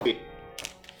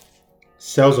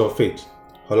Cells of Faith,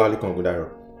 Olalekan Ogundairo.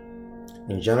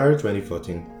 In January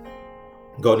 2014,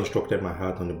 God instructed my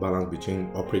heart on the balance between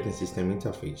operating system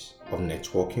interface of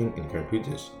networking in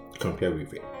computers compared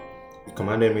with it. He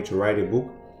commanded me to write a book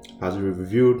as he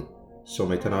revealed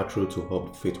some eternal truth to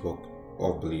help the faith work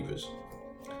of believers.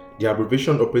 The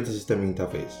abbreviation operating system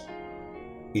interface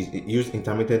is used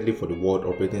intermittently for the word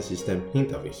operating system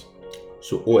interface.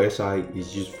 So OSI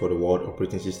is used for the word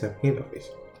operating system interface.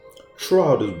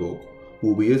 Throughout this book,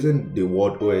 we'll be using the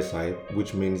word OSI,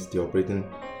 which means the operating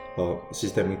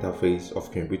system interface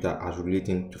of computer, as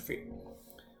relating to faith.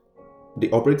 The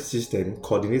operating system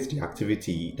coordinates the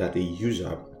activity that a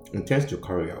user intends to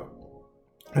carry out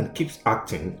and keeps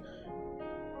acting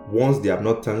once they have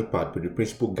not tampered with the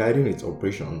principle guiding its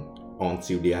operation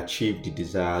until they achieve the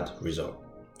desired result.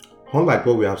 Unlike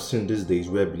what we have seen these days,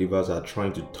 where believers are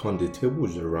trying to turn the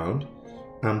tables around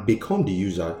and become the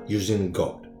user using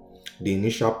God, the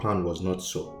initial plan was not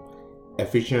so.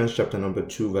 Ephesians chapter number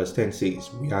 2 verse 10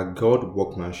 says, "We are God's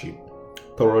workmanship,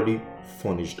 thoroughly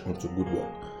furnished unto good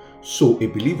work." So a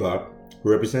believer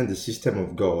represents the system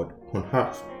of God on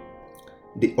earth.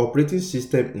 The operating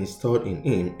system installed in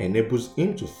him enables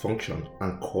him to function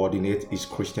and coordinate his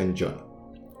Christian journey.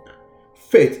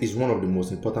 Faith is one of the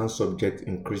most important subjects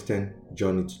in Christian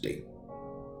journey today.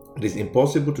 It is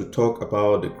impossible to talk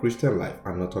about the Christian life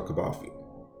and not talk about faith.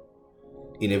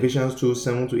 In Ephesians 2,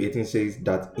 7-18 says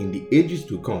that in the ages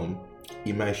to come,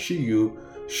 he might show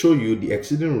you the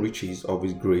exceeding riches of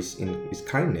his grace in his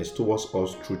kindness towards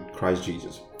us through Christ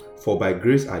Jesus. For by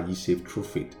grace are ye saved through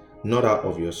faith, not out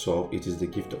of yourself, it is the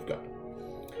gift of God.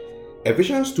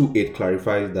 Ephesians 2:8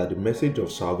 clarifies that the message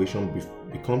of salvation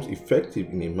becomes effective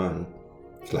in a man's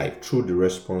life through the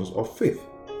response of faith.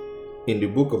 In the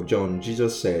book of John,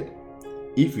 Jesus said,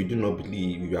 "If you do not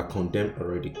believe, you are condemned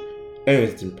already."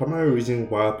 Hence, the primary reason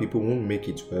why people won't make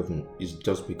it to heaven is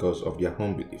just because of their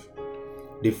unbelief.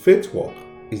 The faith walk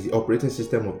is the operating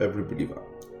system of every believer,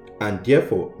 and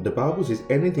therefore the Bible says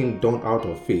anything done out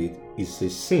of faith is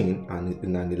a sin and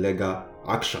an illegal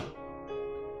action.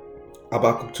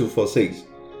 Habakkuk 2:4 says,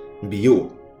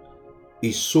 "Behold,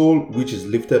 his soul which is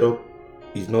lifted up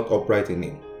is not upright in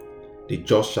him. The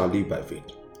just shall live by faith."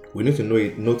 We need to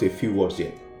note a few words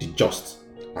here: the just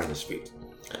and his faith.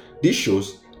 This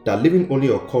shows that living only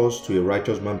occurs to a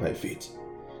righteous man by faith.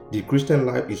 The Christian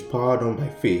life is powered on by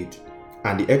faith,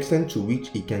 and the extent to which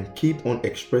he can keep on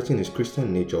expressing his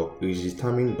Christian nature is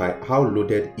determined by how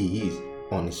loaded he is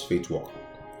on his faith walk.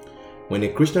 When a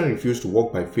Christian refuses to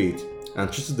walk by faith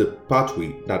and chooses the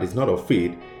pathway that is not of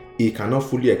faith, he cannot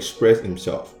fully express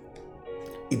himself.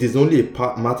 It is only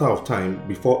a matter of time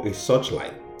before a such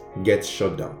life gets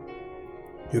shut down.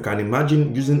 You can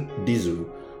imagine using diesel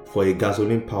for a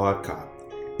gasoline-powered car.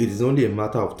 It is only a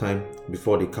matter of time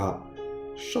before the car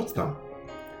shuts down.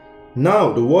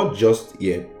 Now, the word "just"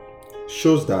 here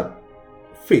shows that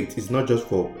faith is not just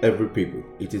for every people,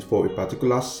 it is for a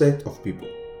particular set of people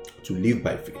to live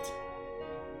by faith.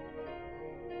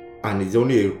 And it's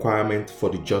only a requirement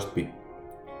for the just people.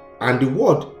 And the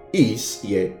word "is"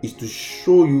 here is to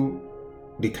show you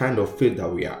the kind of faith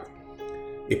that we have: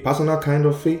 a personal kind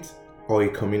of faith or a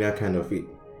communal kind of faith.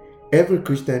 Every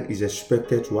Christian is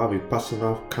expected to have a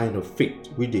personal kind of faith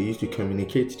which they use to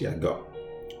communicate their God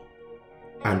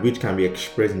and which can be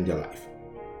expressed in their life.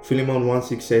 Philemon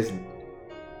 1:6 says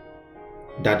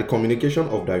that the communication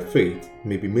of thy faith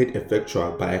may be made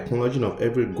effectual by acknowledging of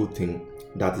every good thing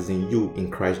that is in you in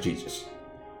Christ Jesus.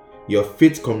 Your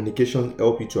faith communication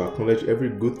help you to acknowledge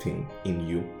every good thing in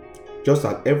you, just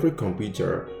as every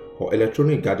computer or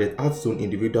electronic gadget has its own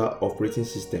individual operating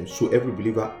system, so every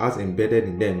believer has embedded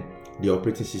in them the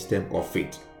operating system of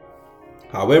faith.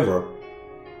 However,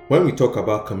 when we talk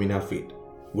about communal faith,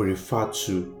 we refer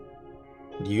to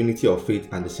the unity of faith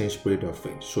and the same spirit of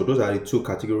faith. So those are the two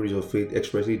categories of faith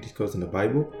expressly discussed in the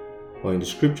Bible or in the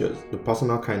scriptures: the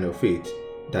personal kind of faith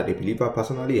that a believer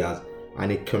personally has,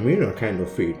 and a communal kind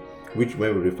of faith, which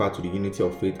when we refer to the unity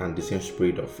of faith and the same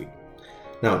spirit of faith.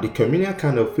 Now, the communal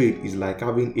kind of faith is like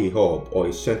having a hub or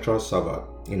a central server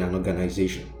in an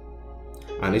organization.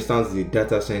 An instance is the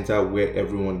data center where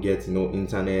everyone gets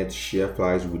internet, share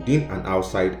files within and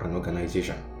outside an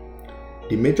organization.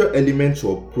 The major element to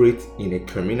operate in a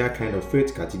communal kind of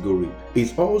faith category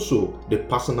is also the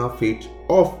personal faith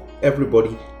of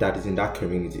everybody that is in that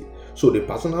community. So the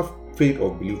personal faith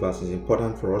of believers is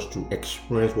important for us to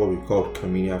experience what we call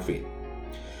communal faith.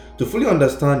 To fully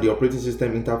understand the operating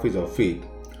system interface of faith,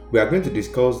 we are going to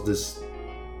discuss the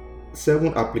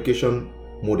 7 application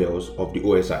models of the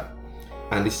OSI.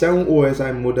 And the 7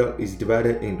 OSI model is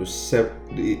divided into 7,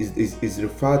 is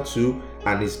referred to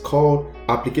and is called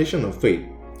application of faith,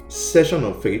 session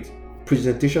of faith,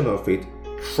 presentation of faith,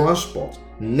 transport,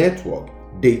 network,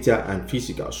 data, and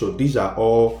physical. So these are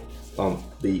all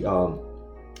the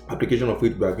application of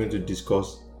faith we are going to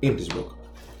discuss in this book.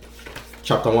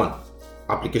 Chapter 1,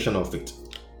 application of faith.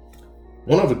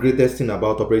 One of the greatest things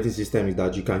about operating system is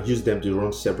that you can use them to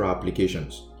run several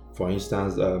applications. For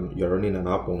instance, you're running an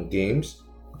app on games,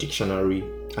 dictionary,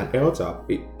 an health app,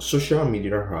 social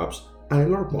media apps, and a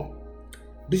lot more.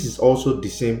 This is also the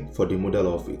same for the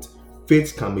model of faith.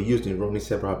 Faith can be used in running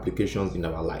several applications in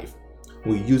our life.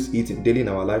 We use it daily in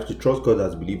our lives to trust God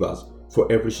as believers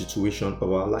for every situation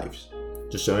of our lives,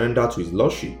 to surrender to His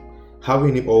Lordship,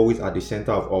 having Him always at the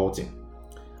center of all things,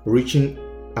 reaching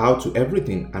out to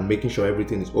everything and making sure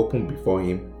everything is open before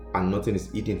Him and nothing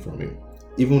is hidden from Him,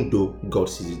 even though God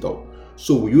sees it all.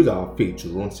 So we use our faith to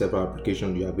run several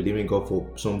applications. You are believing God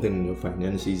for something in your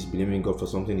finances, believing God for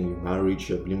something in your marriage,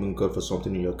 you're believing God for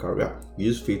something in your career. You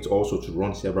use faith also to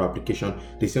run several applications.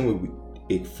 The same way with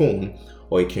a phone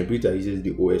or a computer uses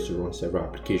the OS to run several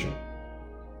applications.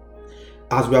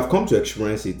 As we have come to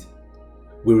experience it,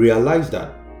 we realize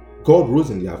that God rules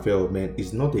in the affair of men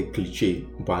is not a cliche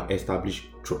but an established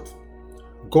truth.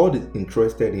 God is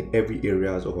interested in every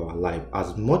areas of our life.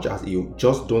 As much as He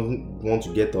just doesn't want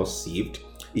to get us saved,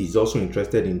 He is also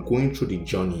interested in going through the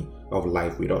journey of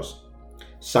life with us.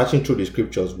 Searching through the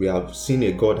scriptures, we have seen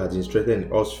a God that is interested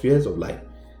in all spheres of life: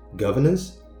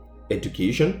 governance,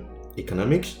 education,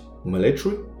 economics,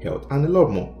 military, health, and a lot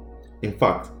more. In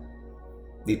fact,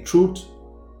 the truth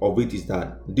of it is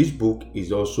that this book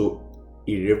is also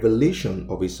a revelation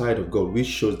of a side of God which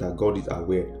shows that God is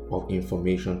aware of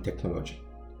information technology.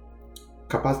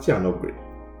 Capacity and upgrade.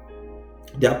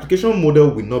 The application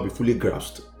model will not be fully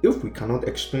grasped if we cannot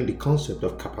explain the concept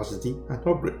of capacity and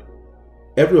upgrade.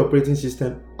 Every operating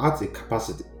system has a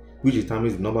capacity which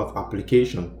determines the number of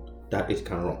applications that it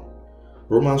can run.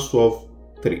 Romans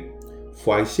 12:3.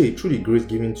 For I say, through the grace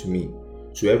given to me,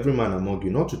 to every man among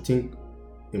you, not to think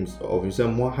of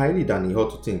himself more highly than he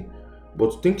ought to think,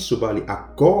 but to think soberly, as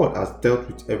God has dealt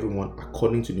with everyone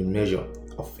according to the measure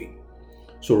of faith.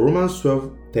 So Romans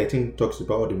 12:13 talks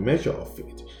about the measure of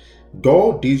faith.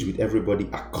 God deals with everybody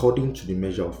according to the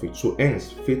measure of faith. So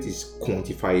hence, faith is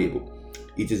quantifiable.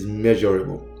 It is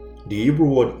measurable. The Hebrew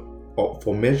word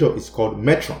for measure is called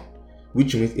metron,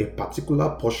 which means a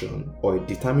particular portion or a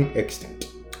determined extent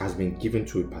has been given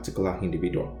to a particular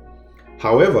individual.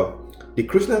 However, the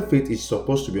Christian faith is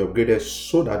supposed to be upgraded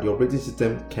so that the operating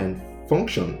system can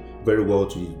function very well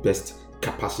to its best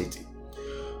capacity.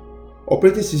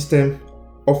 Operating system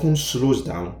often slows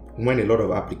down when a lot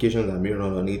of applications are being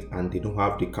run on it and they don't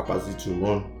have the capacity to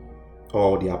run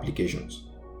all the applications.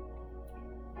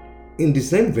 In the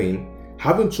same vein,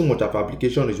 having too much of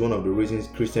application is one of the reasons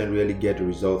Christians rarely get the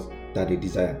results that they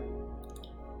desire.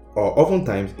 Or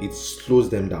oftentimes it slows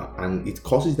them down and it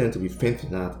causes them to be faint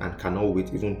in heart and cannot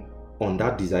wait even on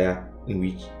that desire in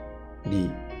which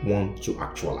they want to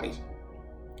actualize.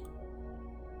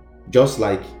 Just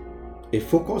like a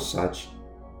focused search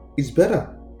is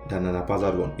better than an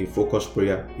haphazard one. A focused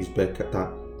prayer is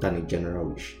better than a general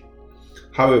wish.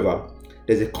 However,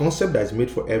 there's a concept that is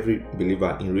made for every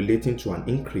believer in relating to an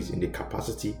increase in the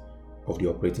capacity of the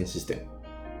operating system.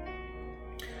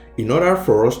 In order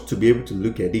for us to be able to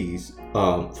look at this,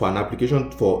 for an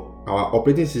application for our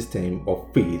operating system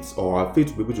of faith, or our faith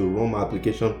to be able to run our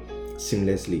application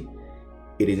seamlessly,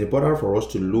 it is important for us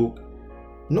to look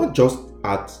not just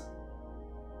at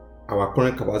our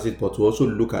current capacity, but to also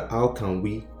look at how can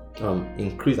we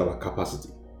increase our capacity.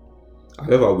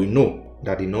 However, we know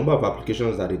that the number of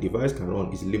applications that a device can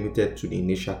run is limited to the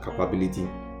initial capability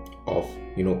of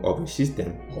a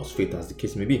system or faith, as the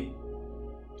case may be.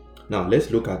 Now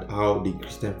let's look at how the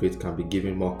Christian faith can be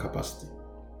given more capacity.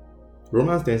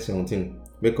 Romans 10:17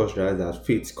 makes us realize that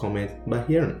faith cometh by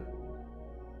hearing.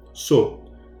 So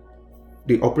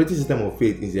the operating system of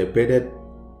faith is embedded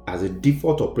as a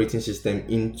default operating system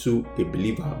into a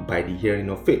believer by the hearing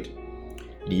of faith.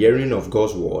 The hearing of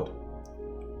God's word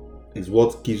is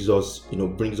what gives us,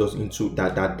 brings us into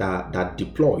that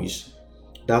deploys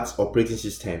that operating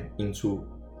system into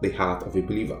the heart of a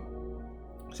believer.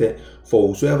 Say, for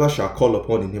whosoever shall call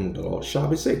upon the name of the Lord shall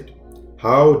be saved.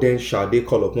 How then shall they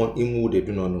call upon him who they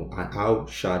do not know? And how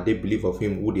shall they believe of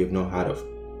him who they have not heard of?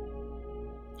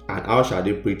 And how shall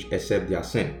they preach except they are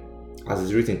sent? As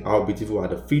is written, how beautiful are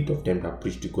the feet of them that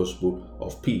preach the gospel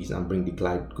of peace and bring the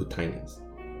glad good tidings.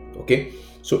 Okay,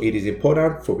 so it is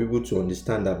important for people to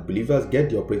understand that believers get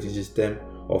the operating system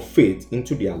of faith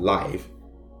into their life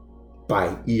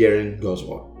by hearing God's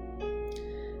word.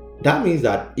 That means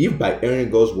that if by hearing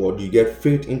God's word you get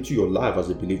faith into your life as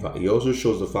a believer, it also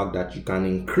shows the fact that you can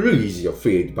increase your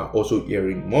faith by also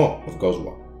hearing more of God's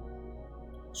word.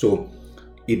 So,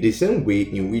 in the same way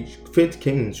in which faith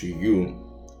came into you,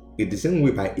 in the same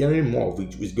way by hearing more of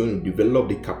it is going to develop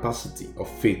the capacity of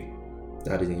faith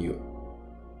that is in you.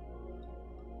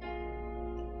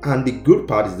 And the good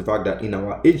part is the fact that in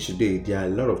our age today, there are a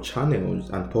lot of channels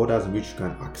and portals in which you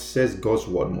can access God's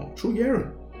word more through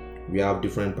hearing. We have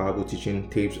different Bible teaching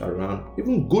tapes around,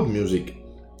 even good music.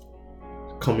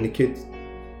 Communicate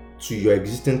to your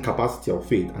existing capacity of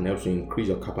faith and helps you increase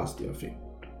your capacity of faith.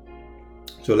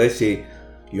 So let's say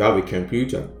you have a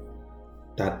computer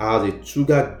that has a 2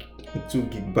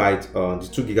 gigabyte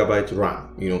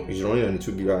RAM, it's running on a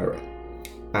 2 gigabyte RAM,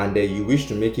 and then you wish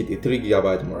to make it a 3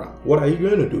 gigabyte RAM. What are you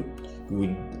going to do? You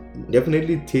will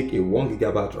definitely take a 1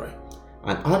 gigabyte RAM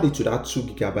and add it to that 2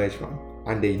 gigabyte RAM,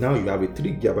 and then now you have a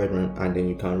 3 gigabyte RAM, and then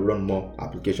you can run more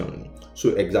applications. So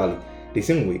exactly the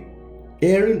same way,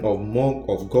 hearing of more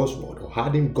of God's word or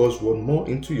adding God's word more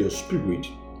into your spirit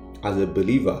as a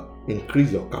believer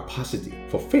increase your capacity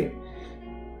for faith.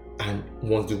 And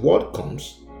once the word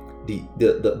comes, the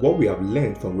what we have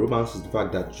learned from Romans is the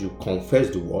fact that you confess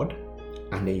the word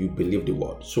and then you believe the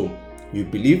word. So you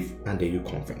believe and then you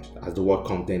confess. As the word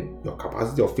comes, then your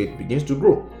capacity of faith begins to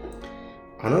grow.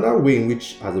 Another way in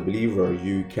which as a believer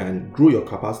you can grow your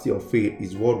capacity of faith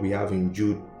is what we have in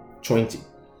Jude 20.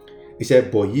 It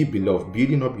said, "But ye beloved,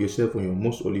 building up yourself on your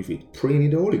most holy faith, praying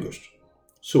in the Holy Ghost."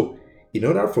 So in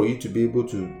order for you to be able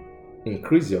to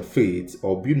increase your faith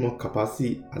or build more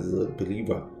capacity as a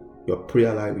believer, your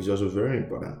prayer life is also very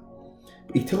important.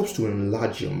 It helps to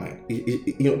enlarge your mind.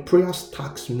 Prayer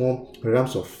stacks more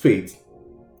realms of faith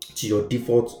to your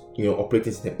default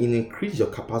operating system. It increases your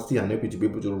capacity and help you to be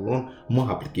able to run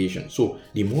more applications. So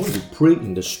the more you pray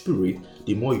in the spirit,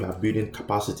 the more you are building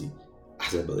capacity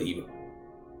as a believer.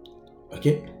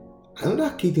 Okay?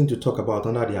 Another key thing to talk about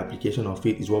under the application of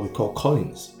faith is what we call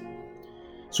callings.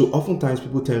 So oftentimes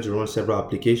people tend to run several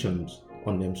applications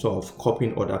on themselves,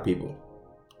 copying other people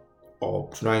or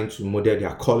trying to model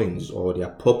their callings or their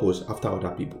purpose after other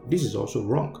people. This is also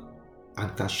wrong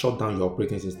and can shut down your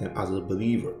operating system as a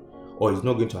believer, or it's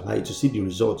not going to allow you to see the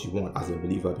results you want as a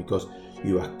believer because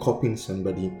you are copying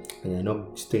somebody and you're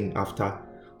not staying after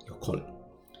your calling.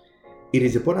 It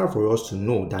is important for us to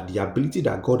know that the ability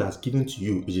that God has given to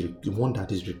you is the one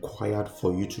that is required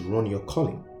for you to run your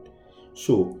calling.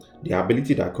 So the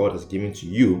ability that God has given to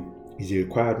you is a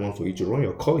required one for you to run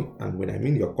your calling. And when I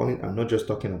mean your calling, I'm not just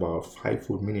talking about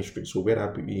fivefold ministry. So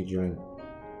whether you're in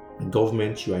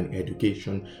government, you are in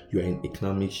education, you are in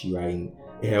economics, you are in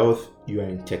health, you are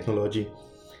in technology,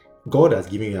 God has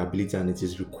given you ability and it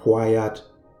is required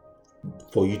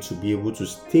for you to be able to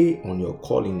stay on your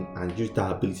calling and use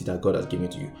that ability that God has given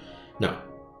to you. Now,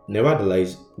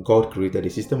 nevertheless, God created a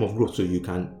system of growth so you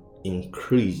can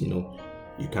increase, you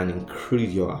can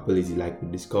increase your ability like we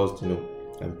discussed,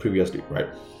 previously, right?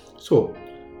 So,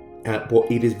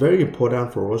 but it is very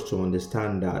important for us to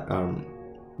understand that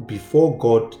before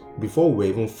we're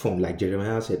even formed, like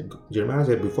Jeremiah said,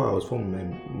 before I was formed in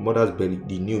my mother's belly,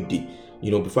 the new day,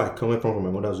 before I come from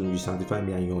my mother's womb, you sanctify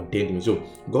me and you ordained me. So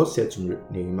God said to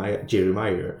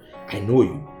Jeremiah, I know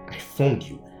you, I formed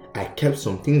you, I kept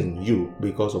some things in you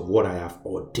because of what I have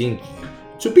ordained you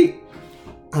to be.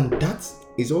 And that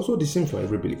is also the same for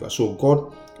every believer. So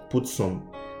God put some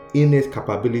innate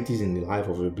capabilities in the life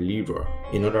of a believer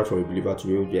in order for a believer to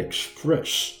be able to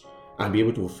express and be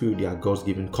able to fulfill their God's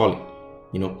given calling,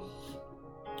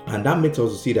 and that makes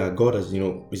us see that God has,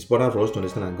 it's important for us to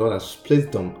understand that God has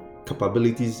placed them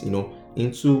capabilities,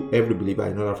 into every believer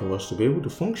in order for us to be able to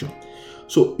function.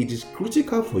 So it is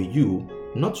critical for you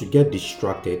not to get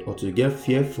distracted or to get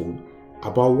fearful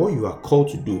about what you are called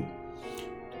to do,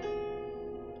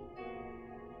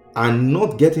 and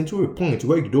not get into a point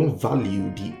where you don't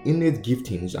value the innate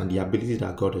giftings and the abilities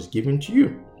that God has given to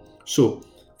you. So,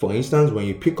 for instance, when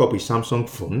you pick up a Samsung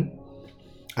phone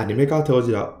and the maker tells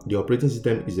you that the operating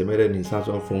system is embedded in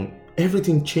Samsung phone,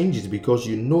 everything changes because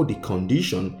you know the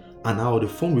condition and how the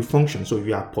phone will function. So if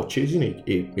you are purchasing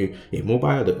a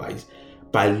mobile device,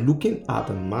 by looking at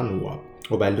the manual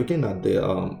or by looking at the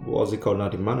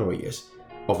the manual,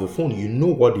 of the phone, you know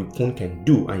what the phone can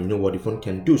do and you know what the phone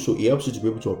can do. So it helps you to be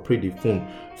able to operate the phone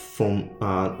from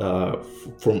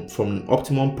an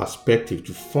optimum perspective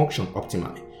to function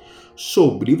optimally.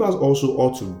 So believers also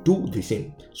ought to do the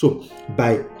same. So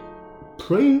by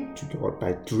praying to God,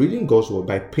 by reading God's word,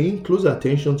 by paying close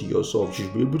attention to yourself, you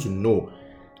should be able to know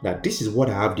that this is what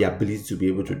I have the ability to be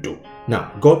able to do.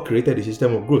 Now, God created a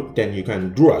system of growth, then you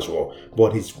can grow as well.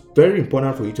 But it's very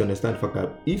important for you to understand the fact that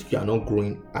if you are not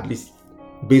growing, at least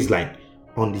baseline,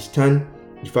 understand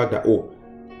the fact that,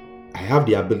 I have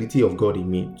the ability of God in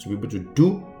me to be able to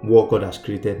do what God has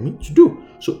created me to do.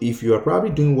 So if you are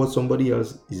probably doing what somebody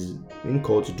else is being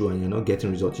called to do and you're not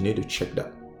getting results, you need to check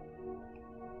that.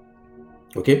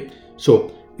 Okay,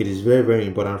 so it is very, very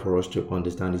important for us to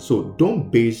understand it. So don't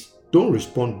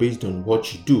respond based on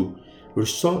what you do.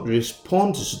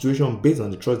 Respond to situation based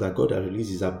on the trust that God has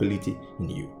released His ability in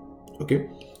you. Okay,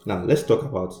 now let's talk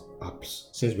about apps,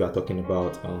 since we are talking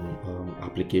about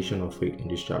application of faith in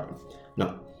this chapter.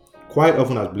 Now, quite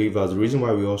often as believers, the reason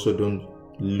why we also don't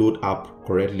load up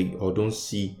correctly or don't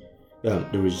see the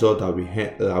result that we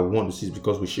want to see is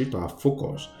because we shift our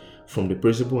focus from the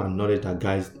principle and knowledge that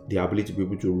guides the ability to be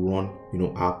able to run,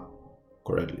 app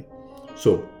correctly.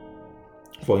 So,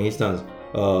 for instance,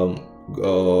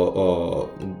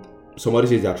 somebody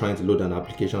says they are trying to load an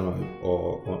application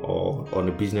or on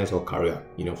a business or career.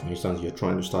 For instance, you're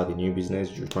trying to start a new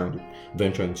business, you're trying to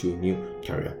venture into a new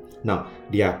career. Now,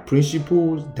 there are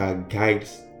principles that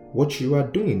guides what you are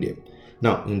doing there.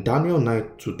 Now, in Daniel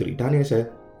 9:2-3, Daniel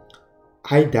said,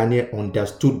 I, Daniel,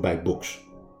 understood by books.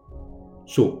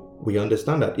 So we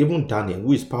understand that even Daniel,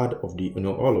 who is part of the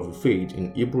all of the faith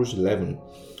in Hebrews 11,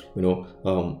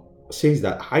 says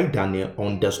that I, Daniel,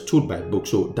 understood by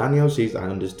books. So Daniel says, I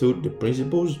understood the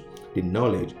principles, the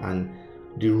knowledge, and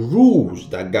the rules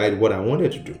that guide what I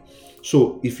wanted to do.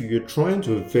 So if you're trying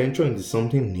to venture into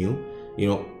something new,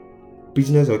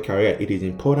 business or career, it is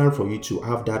important for you to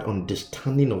have that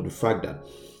understanding of the fact that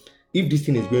if this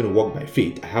thing is going to work by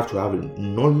faith, I have to have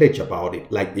knowledge about it,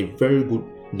 like a very good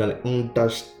knowledge.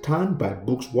 Understand by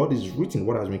books what is written,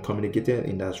 what has been communicated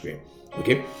in that way.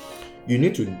 Okay, you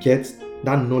need to get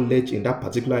that knowledge in that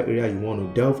particular area you want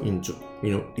to delve into.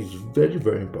 It's very,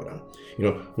 very important.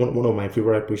 One of my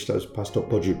favorite preachers, Pastor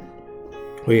Poju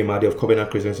Oyemade of Covenant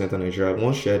Christian Center Nigeria,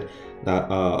 once shared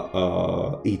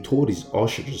that he told his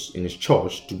ushers in his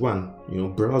church to go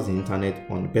and browse the internet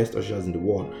on the best ushers in the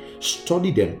world,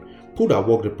 study them, put at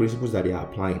work the principles that they are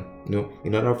applying,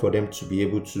 in order for them to be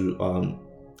able to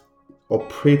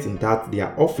operate in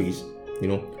their office,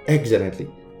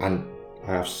 excellently. And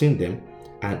I have seen them,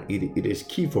 and it is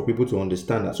key for people to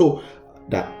understand that. So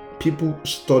that people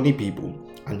study people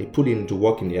and they put it into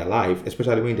work in their life,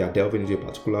 especially when they are delving into a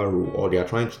particular role or they are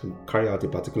trying to carry out a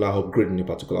particular upgrade in a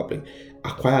particular place.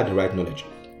 Acquire the right knowledge.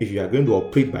 If you are going to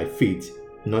operate by faith,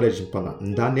 knowledge is important.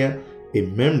 And Daniel, a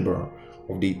member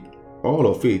of the Hall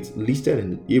of Faith listed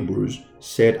in Hebrews,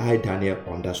 said, I, Daniel,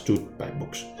 understood by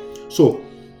books. So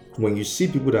when you see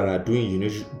people that are doing,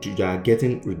 they are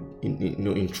getting,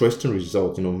 interesting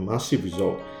results, massive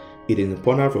results, it is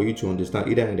important for you to understand,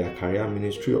 either in their career,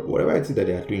 ministry, or whatever it is that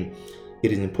they are doing,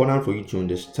 it is important for you to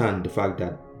understand the fact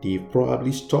that they've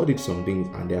probably studied some things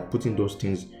and they are putting those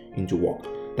things into work.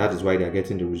 That is why they are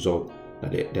getting the result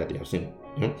that they have seen.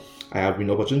 I have been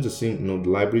opportunity to see, the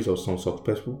libraries of some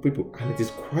successful people, and it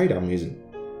is quite amazing.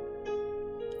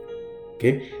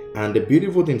 Okay, and the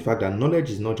beautiful thing, in fact, that knowledge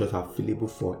is not just available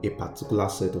for a particular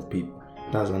set of people.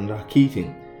 That's another key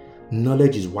thing.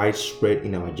 Knowledge is widespread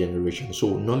in our generation.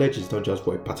 So knowledge is not just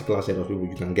for a particular set of people.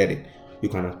 You can get it. You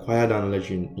can acquire that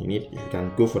knowledge you need. You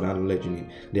can go for that knowledge you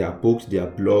need. There are books, there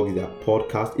are blogs, there are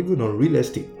podcasts, even on real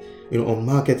estate, on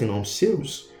marketing, on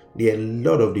sales. There are a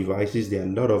lot of devices. There are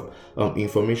a lot of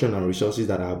information and resources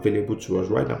that are available to us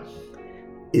right now.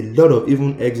 A lot of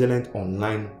even excellent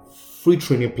online free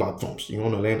training platforms. You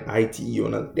want to learn IT,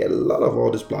 there are a lot of all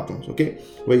these platforms, okay,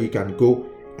 where you can go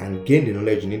and gain the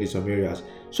knowledge you need in some areas,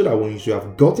 so that when you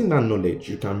have gotten that knowledge,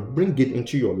 you can bring it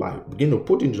into your life, begin to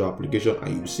put into application,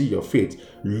 and you see your faith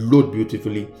load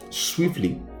beautifully,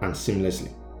 swiftly, and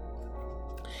seamlessly.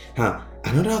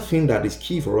 Another thing that is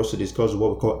key for us to discuss is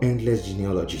what we call endless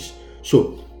genealogies.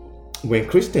 So when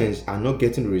Christians are not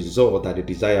getting the result that they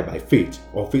desire by faith,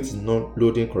 or faith is not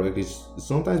loading correctly, it's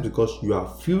sometimes because you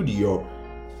have filled your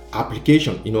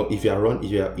application. If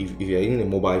you're in a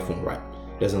mobile phone, right?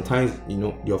 There's sometimes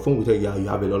your phone will tell you you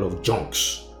have a lot of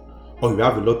junks, or you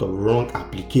have a lot of wrong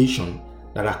application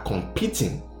that are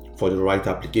competing for the right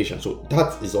application. So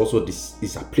that is also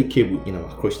is applicable in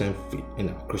our Christian faith, in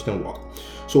our Christian walk.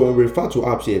 So when we refer to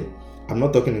apps here, I'm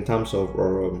not talking in terms of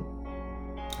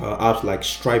apps like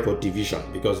Stripe or Division,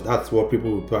 because that's what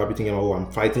people will probably think about.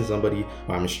 I'm fighting somebody,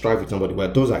 or I'm in strife with somebody.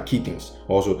 Well, those are key things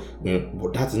also,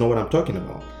 but that's not what I'm talking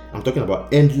about. I'm talking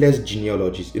about endless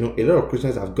genealogies. A lot of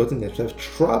Christians have gotten themselves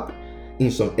trapped in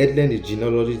some endless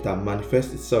genealogies that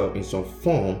manifest itself in some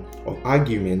form of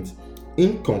argument,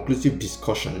 inconclusive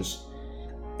discussions.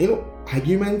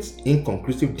 arguments,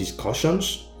 inconclusive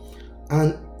discussions.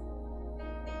 And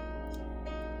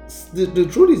the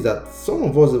truth is that some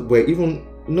of us were even,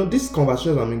 these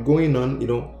conversations have been going on,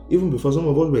 even before some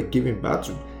of us were giving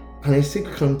battle. And I say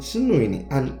continuing,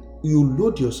 and you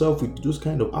load yourself with those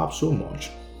kind of apps so much,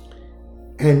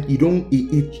 and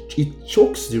it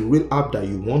chokes the real app that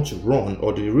you want to run,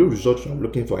 or the real result you are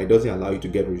looking for. It doesn't allow you to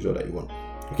get the result that you want.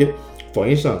 Okay, for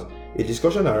instance, a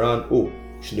discussion around,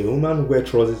 should a woman wear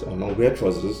trousers or not wear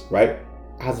trousers, right,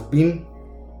 has been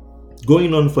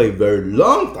going on for a very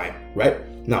long time, right?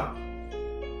 Now,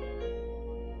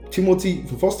 Timothy,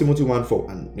 1 Timothy 1:4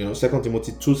 and 2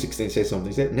 Timothy 2:16 says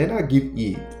something. It said, neither give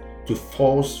heed to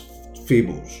false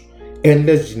fables,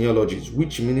 endless genealogies,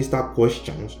 which minister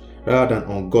questions rather than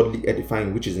ungodly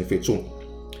edifying, which is in faith. So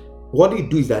what they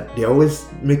do is that they're always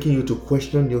making you to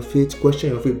question your faith,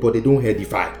 but they don't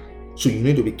edify. So you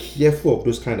need to be careful of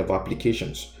those kind of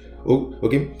applications.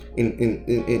 Okay,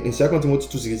 in 2 Timothy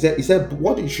 2:6, he said,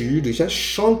 what should you do? He said,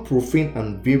 shun profane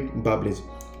and vain babblings,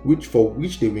 which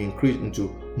they will increase into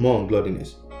more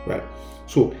ungodliness. Right?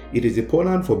 So it is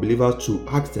important for believers to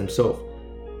ask themselves,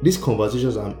 these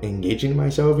conversations I'm engaging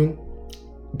myself in,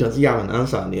 does he have an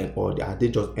answer in the end, or are they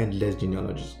just endless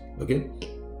genealogies? Okay.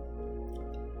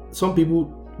 Some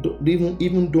people don't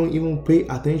even pay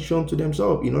attention to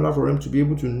themselves in order for them to be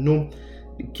able to know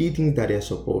the key things that they're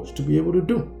supposed to be able to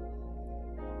do.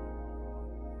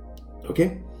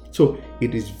 Okay, so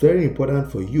it is very important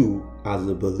for you as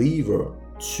a believer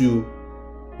to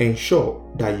ensure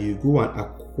that you go and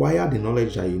acquire the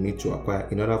knowledge that you need to acquire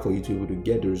in order for you to be able to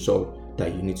get the result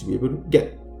that you need to be able to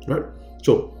get. Right?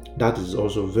 So that is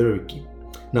also very key.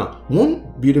 Now,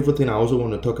 one beautiful thing I also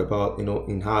want to talk about, in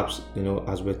apps,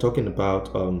 as we're talking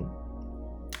about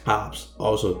apps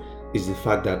also, is the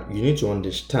fact that you need to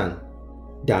understand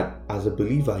that as a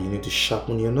believer, you need to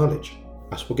sharpen your knowledge.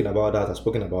 I've spoken about that. I've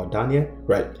spoken about Daniel,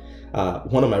 right?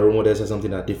 One of my role models said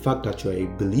something that the fact that you're a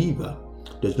believer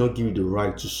does not give you the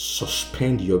right to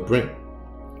suspend your brain.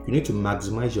 You need to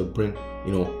maximize your brain,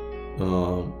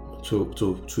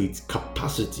 to its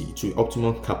capacity, to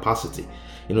optimum capacity.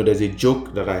 There's a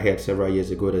joke that I heard several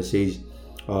years ago that says,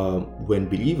 when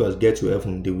believers get to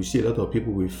heaven, they will see a lot of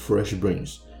people with fresh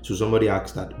brains. So somebody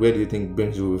asked that, where do you think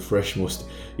brains will be fresh most?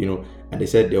 And they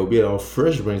said there will be a lot of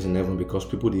fresh brains in heaven because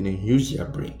people didn't use their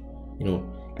brain.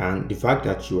 And the fact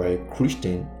that you are a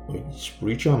Christian or a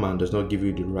spiritual man does not give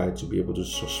you the right to be able to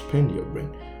suspend your brain.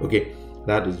 Okay,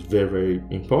 that is very, very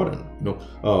important.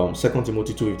 2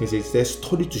 Timothy 2:15 says,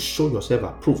 study to show yourself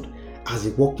approved as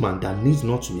a workman that needs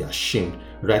not to be ashamed,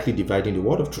 rightly dividing the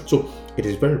word of truth. So it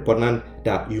is very important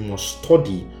that you must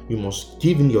study, you must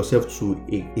give in yourself to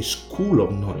a school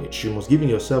of knowledge, you must give in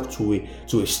yourself to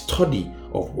a study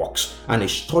of works and a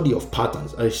study of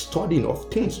patterns, a studying of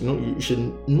things. You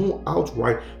should know how to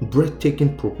write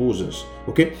breathtaking proposals.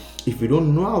 Okay, if you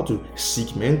don't know how to seek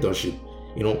mentorship,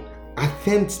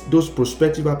 attend those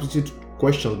prospective aptitude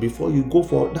questions before you go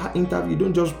for that interview.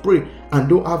 Don't just pray and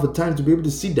don't have the time to be able to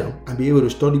sit down and be able to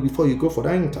study before you go for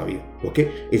that interview.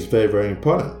 Okay, it's very, very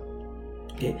important.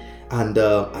 Okay, and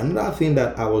another thing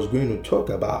that I was going to talk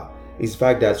about is the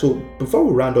fact that, so before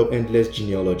we round up endless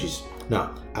genealogies,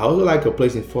 now I also like a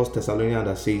place in 1 Thessalonians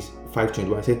that says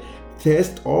 5:21. I said,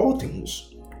 test all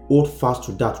things, hold fast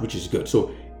to that which is good.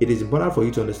 So it is important for you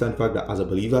to understand the fact that as a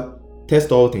believer,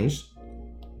 test all things,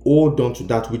 hold on to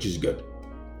that which is good.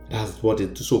 That's what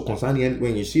it is. So concerning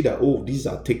when you see that, these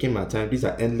are taking my time, these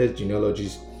are endless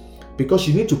genealogies, because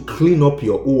you need to clean up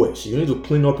your OS. You need to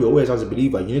clean up your OS as a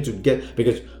believer. You need to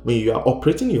because when you are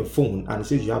operating your phone and it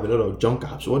says you have a lot of junk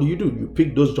apps, what do? You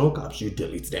pick those junk apps, you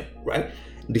delete them, right?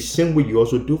 The same way you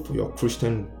also do for your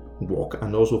Christian walk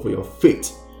and also for your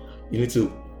faith. You need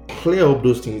to clear up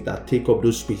those things that take up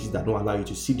those spaces that don't allow you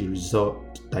to see the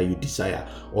result that you desire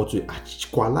or to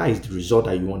actualize the result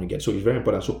that you want to get. So it's very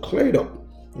important. So clear it up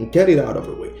and get it out of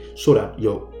the way so that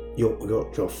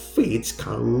your faith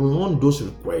can run those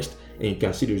requests and you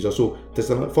can see the result. So 1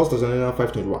 Thessalonians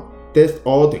 5:21, test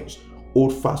all things,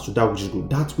 hold fast to that which is good.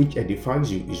 That which edifies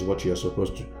you is what you are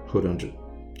supposed to hold on to.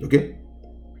 Okay.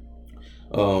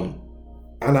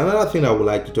 And another thing I would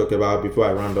like to talk about before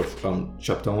I round up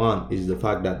chapter 1 is the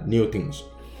fact that new things.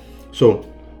 So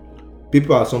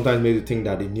people are sometimes made to think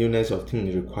that the newness of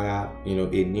things require a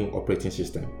new operating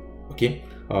system. Okay.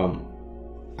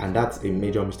 And that's a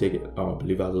major mistake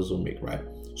believers also make, right?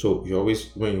 So you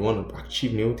always, when you want to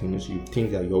achieve new things, you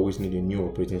think that you always need a new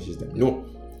operating system. No,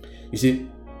 you see,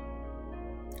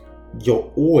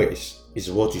 your OS is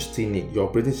what you still need. Your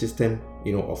operating system,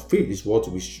 of faith is what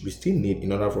we still need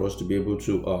in order for us to be able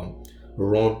to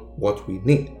run what we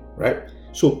need, right?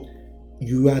 So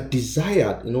you are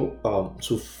desired,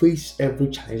 to face every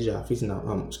challenge you are facing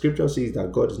now. Scripture says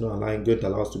that God is not allowing God to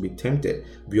allow us to be tempted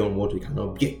beyond what we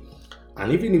cannot bear.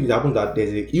 And even if it happens that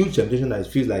there's a huge temptation that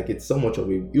feels like it's so much of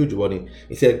a huge burden,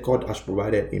 he said God has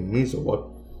provided a means of what?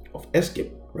 Of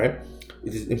escape, right?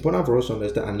 It is important for us to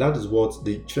understand, and that is what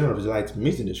the children of Israelites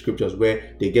miss in the scriptures,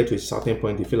 where they get to a certain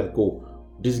point, they feel like, oh,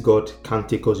 this God can't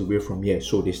take us away from here.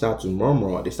 So they start to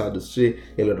murmur, they start to say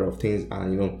a lot of things,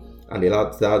 and and they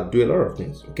start to do a lot of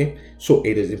things. Okay, so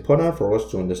it is important for us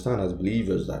to understand as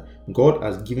believers that God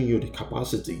has given you the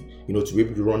capacity, to be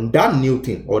able to run that new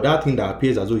thing, or that thing that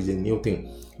appears as though it's a new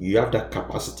thing. You have that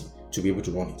capacity to be able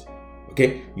to run it.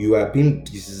 Okay, you are being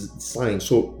designed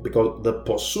so, because the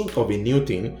pursuit of a new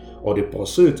thing or the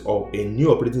pursuit of a new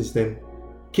operating system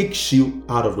kicks you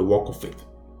out of the walk of faith.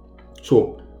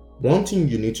 So one thing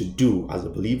you need to do as a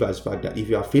believer is the fact that if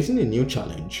you are facing a new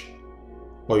challenge,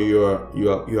 or you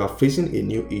are facing a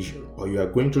new issue, or you are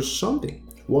going through something,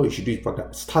 what you should do is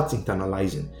that start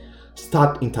internalizing.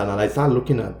 Start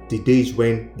looking at the days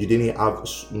when you didn't have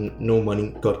no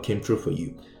money, God came through for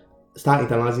you. Start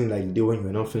internalizing like the day when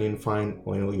you're not feeling fine,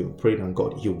 or you prayed and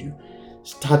God healed you.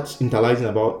 Start internalizing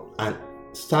about, and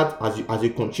start as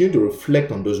you continue to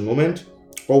reflect on those moments.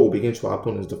 What will begin to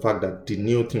happen is the fact that the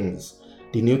new things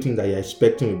that you're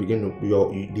expecting will begin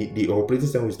to, the operating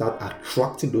system will start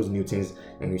attracting those new things,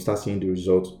 and you start seeing the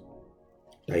results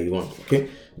that you want. Okay,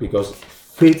 because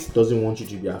faith doesn't want you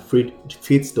to be afraid.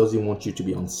 Faith doesn't want you to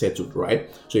be unsettled, right?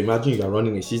 So imagine you are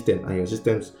running a system, and your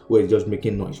system's where it's just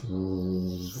making noise.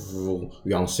 You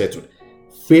are unsettled.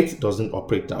 Faith doesn't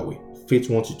operate that way. Faith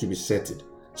wants you to be settled,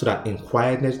 so that in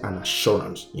quietness and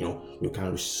assurance, you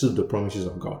can receive the promises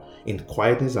of God. In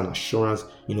quietness and assurance,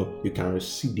 you can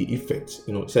receive the effects.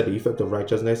 Said the effect of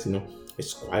righteousness,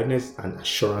 it's quietness and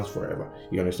assurance forever.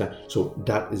 You understand? So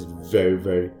that is very,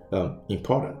 very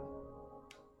important.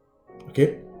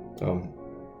 Okay.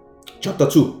 Chapter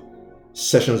 2,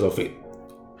 sessions of faith.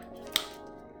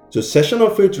 So session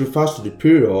of faith refers to the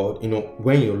period,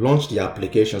 when you launch the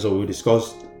application. So we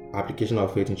discussed application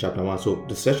of faith in chapter 1. So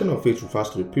the session of faith refers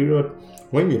to the period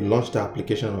when you launch the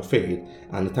application of faith,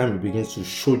 and the time it begins to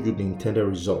show you the intended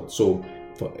result. So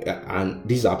and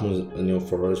this happens,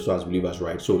 for us as believers,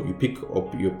 right? So you pick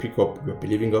up, you're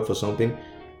believing God for something.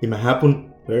 It might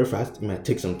happen very fast. It might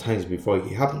take some time before it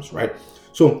happens, right?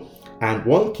 So, and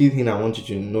one key thing I want you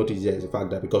to notice here is the fact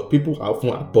that because people often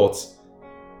abort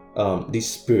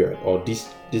this period or this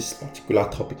particular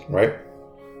topic, right?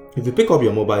 If you pick up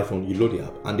your mobile phone, you load the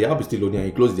app, and the app is still loading, and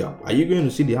you close the app, are you going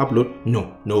to see the app load?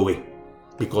 No way,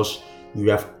 because you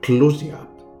have closed the app.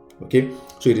 Okay,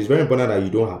 so it is very important that you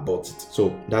don't abort it.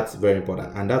 So that's very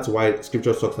important, and that's why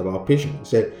Scripture talks about patience.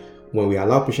 It said when we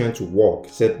allow patience to work,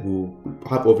 it said we'll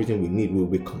have everything we need, we'll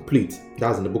be complete.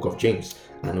 That's in the book of James,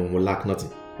 and we'll lack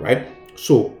nothing, right?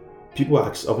 So people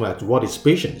ask often like, what is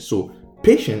patience? So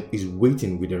patience is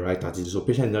waiting with the right attitude. So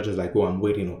patience is not just like, oh, I'm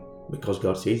waiting because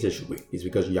God says I should wait. It's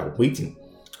because you are waiting,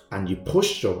 and the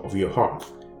posture of your heart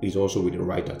is also with the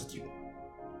right attitude,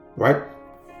 right?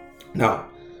 Now,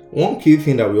 one key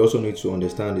thing that we also need to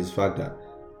understand is the fact that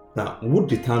now, who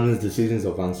determines the seasons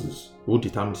of answers?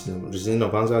 The season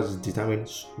of answers is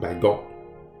determined by God.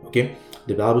 Okay,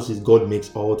 the Bible says God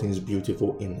makes all things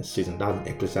beautiful in the season. That's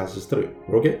in Ecclesiastes 3.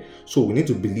 Okay, so we need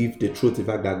to believe the truth, the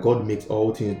fact that God makes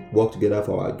all things work together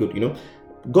for our good.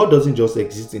 God doesn't just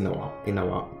exist in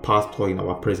our past or in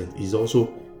our present. He's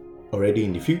also already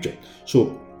in the future. So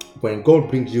when God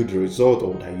brings you the result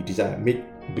of that you desire,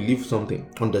 believe something,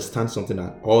 understand something,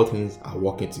 that all things are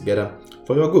working together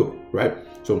for your good, right?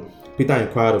 So Peter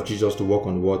inquired of Jesus to walk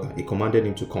on the water. He commanded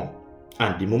him to come,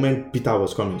 and the moment Peter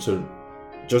was coming, so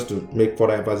just to make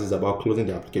further emphasis about closing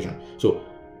the application, so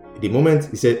the moment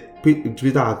he said,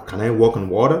 Peter, can I walk on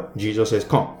water? Jesus says,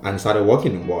 come, and he started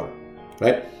walking in water,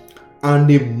 right? And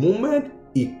the moment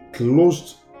he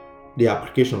closed the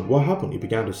application, what happened? He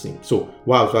began to sink. So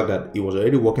while the fact that he was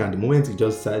already working, at the moment he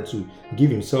just decided to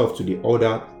give himself to the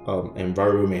other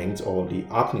environment or the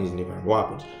happenings in the environment, what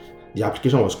happened? The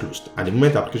application was closed. And the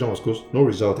moment the application was closed, no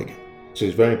result again. So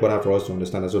it's very important for us to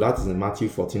understand that. So that is in Matthew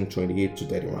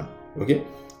 14:28-31. Okay,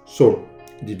 so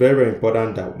it's very, very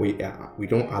important that we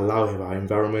don't allow our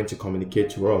environment to communicate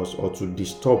to us or to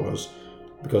disturb us,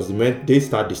 because the moment they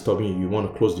start disturbing you, you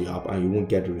want to close the app and you won't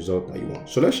get the result that you want.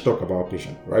 So let's talk about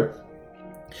patience, right?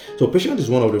 So patience is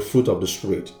one of the fruit of the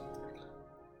Spirit,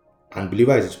 and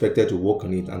believer is expected to work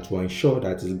on it and to ensure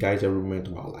that it guides every moment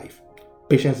of our life.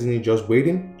 Patience isn't just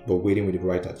waiting, but waiting with the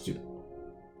right attitude.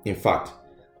 In fact,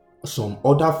 some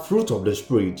other fruit of the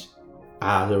Spirit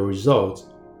are the result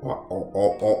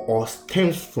or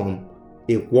stems from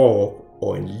a walk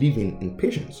or a living in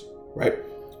patience. right?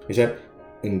 He said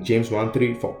in James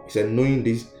 1:3-4, he said, knowing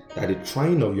this, that the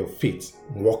trying of your faith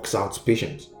works out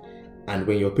patience. And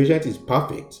when your patience is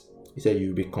perfect, he said,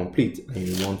 you'll be complete and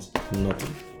you want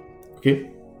nothing.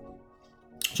 Okay?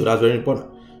 So that's very important.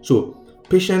 So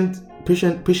patient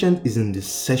is in the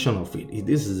session of faith.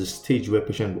 This is the stage where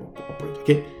patient will operate.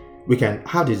 Okay? We can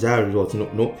have desired results,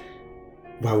 no,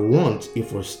 but we want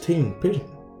if we're staying patient.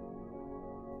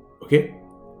 Okay?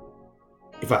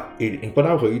 It's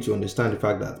important for you to understand the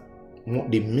fact that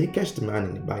the meekest man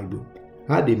in the Bible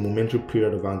had a momentary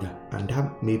period of anger, and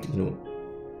that made,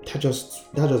 that just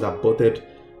aborted,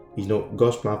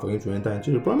 God's plan for him to enter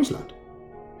into the promised land.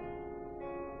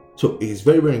 So it's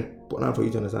very, very important for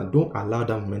you to understand, don't allow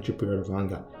that momentary period of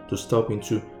anger to stop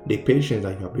into the patience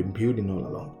that you have been building all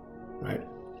along, right?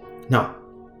 Now,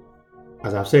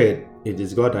 as I've said, it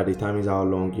is God that determines how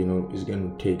long, it's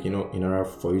going to take, in order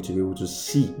for you to be able to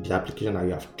see the application that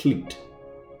you have clicked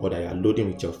or that you are loading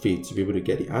with your faith to be able to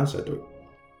get the answer to it.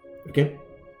 Okay?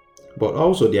 But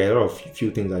also there are a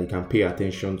few things that you can pay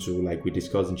attention to, like we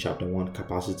discussed in chapter 1,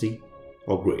 capacity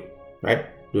upgrade, right?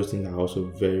 Those things are also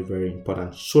very, very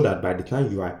important, so that by the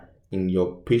time you are in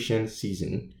your patient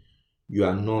season,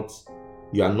 by the time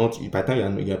you are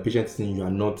in your patient season, you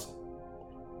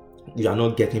are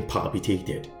not getting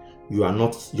palpitated. Your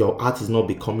heart is not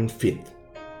becoming faith,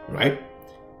 right?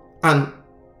 And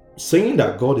saying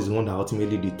that God is the one that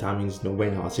ultimately determines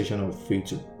when our session of faith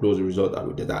to close the result that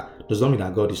we did, that does not mean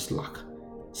that God is slack.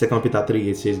 2 Peter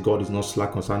 3:8 says God is not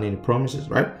slack concerning the promises,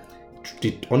 right?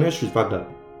 The honest truth fact that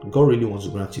God really wants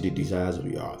to grant you the desires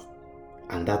of your heart.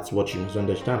 And that's what you must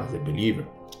understand as a believer.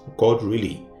 God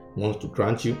really wants to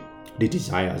grant you the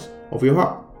desires of your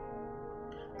heart.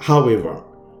 However,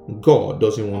 God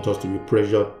doesn't want us to be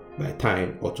pressured by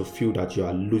time or to feel that you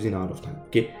are losing out of time.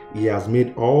 Okay? He has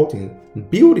made all things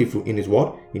beautiful in his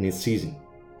word, in his season.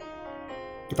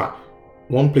 In fact,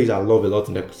 one place I love a lot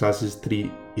in Ecclesiastes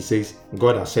 3, it says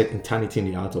God has set eternity in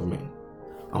the heart of men.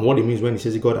 And what it means when he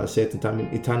says God has set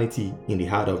eternity in the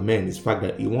heart of men is the fact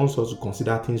that he wants us to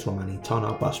consider things from an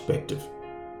eternal perspective.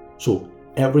 So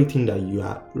everything that you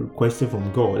are requesting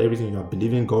from God, everything you are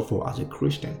believing God for as a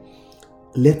Christian,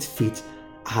 let faith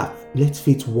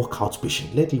work out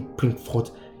patience. Let it bring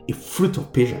forth a fruit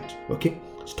of patience. Okay?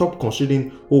 Stop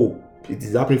considering, it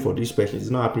is happening for this person, it's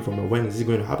not happening for me. When is it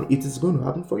going to happen? It is going to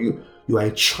happen for you. You are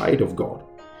a child of God.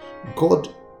 God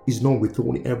is not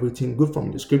withholding everything good from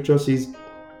you. The scripture says,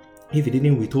 if he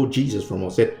didn't withhold Jesus from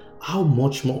us, said, how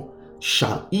much more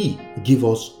shall he give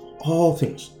us all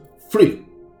things free?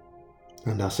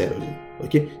 And that's it.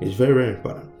 Okay? It's very, very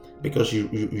important, because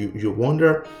you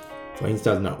wonder, for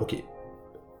instance, now, okay,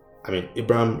 I mean,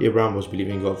 Abraham was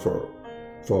believing God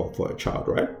for a child,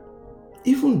 right?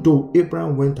 Even though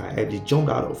Abraham went ahead, he jumped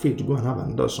out of faith to go and have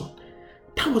another son.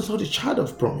 That was not the child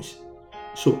of promise.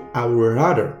 So I would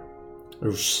rather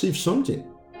receive something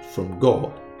from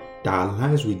God that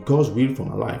aligns with God's will for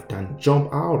my life than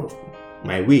jump out of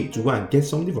my way to go and get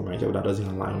something for myself that doesn't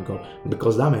align with God,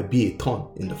 because that might be a thorn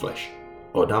in the flesh,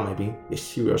 or that might be a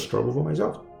serious struggle for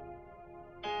myself.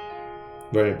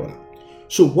 Very important.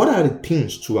 So what are the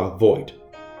things to avoid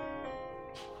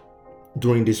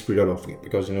during this period of faith?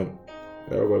 Because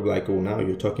everybody like, now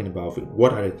you're talking about faith.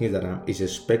 What are the things that is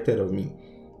expected of me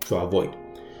to avoid?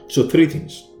 So 3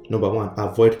 things. Number 1,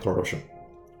 avoid corruption.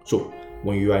 So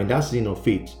when you are in that season of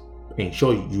faith,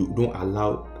 ensure you don't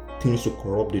allow things to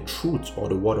corrupt the truth or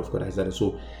the word of God.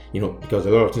 So because a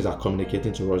lot of things are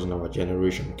communicating to us in our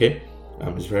generation. Okay,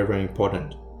 it's very, very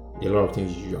important. A lot of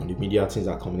things on the media, things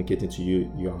are communicating to you.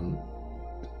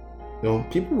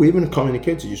 People will even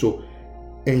communicate to you. So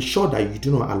ensure that you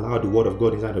do not allow the word of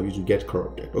God inside of you to get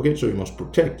corrupted. Okay, so you must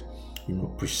protect,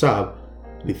 preserve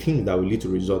the things that will lead to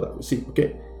the result that we see.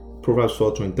 Okay, Proverbs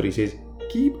 4:23 says,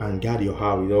 keep and guard your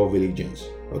heart with all diligence.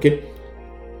 Okay,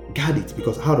 guard it,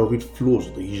 because out of it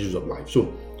flows the issues of life.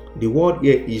 So the word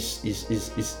here is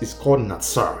called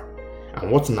natsar.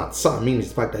 And what natsar means is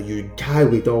the fact that you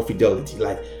guard with all fidelity.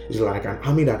 Like it's like an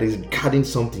army that is guarding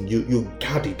something. You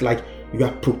guard it, like you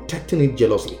are protecting it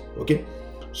jealously. Okay,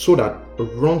 so that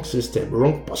wrong system,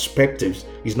 wrong perspectives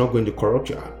is not going to corrupt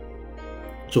your heart.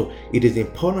 So it is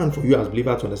important for you as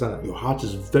believers to understand that your heart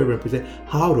is very important.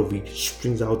 Out of it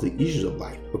springs out the issues of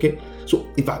life. Okay, so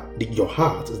in fact, your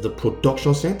heart is the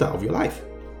production center of your life.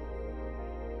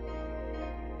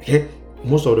 Okay,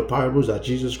 most of the parables that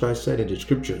Jesus Christ said in the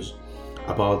scriptures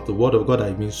about the word of God that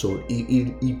is being sown,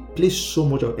 he placed so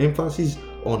much of emphasis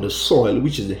on the soil,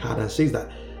 which is the heart, and says that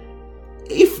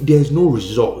if there is no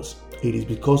results, it is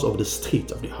because of the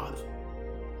state of the heart.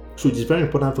 So it is very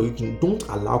important for you to don't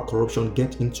allow corruption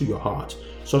get into your heart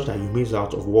such that you miss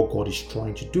out of what God is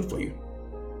trying to do for you.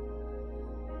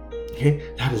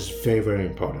 Okay, that is very, very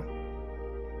important.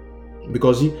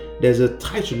 Because see, there's a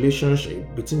tight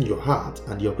relationship between your heart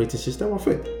and the operating system of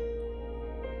faith.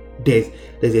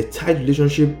 There's a tight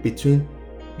relationship between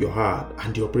your heart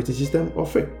and the operating system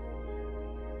of faith.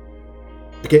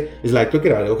 Okay, it's like, look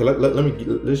at it. Okay,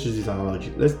 let's use this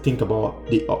analogy. Let's think about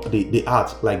the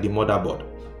heart like the motherboard.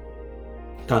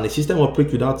 Can the system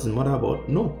operate without the motherboard?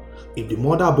 No. If the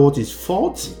motherboard is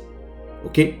faulty,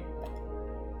 okay,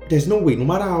 there's no way. No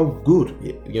matter how good,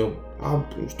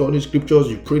 I've studied scriptures,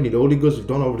 you've prayed in the Holy Ghost, you've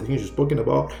done all the things you've spoken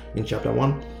about in chapter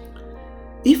 1.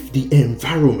 If the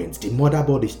environment, the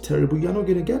motherboard is terrible, you're not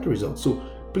going to get results. So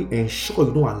please ensure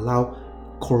you don't allow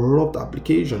corrupt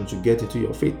application to get into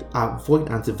your faith. Avoid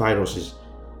antiviruses.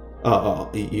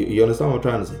 You understand what I'm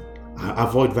trying to say?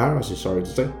 Avoid viruses, sorry to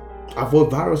say.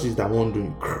 Avoid viruses that want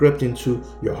to creep into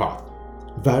your heart.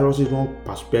 Viruses, wrong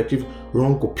perspective,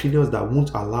 wrong opinions that won't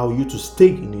allow you to stay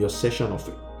in your session of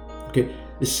faith. Okay.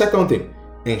 The second thing,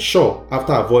 ensure,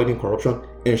 after avoiding corruption,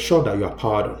 ensure that you are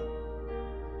powered on.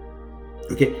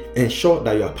 Okay, ensure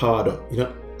that you are powered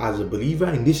on. As a believer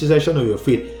in this session of your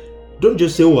faith, don't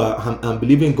just say, I'm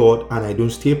believing God and I don't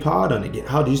stay powered on again.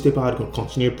 How do you stay powered on?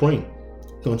 Continue praying,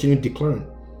 continue declaring.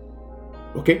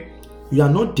 Okay, you are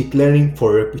not declaring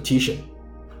for repetition.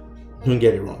 Don't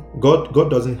get it wrong. God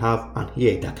doesn't have an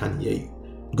ear that can hear you.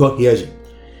 God hears you.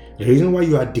 The reason why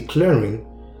you are declaring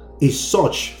is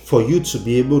such for you to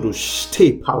be able to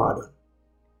stay powered on.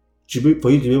 For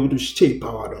you to be able to stay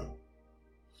powered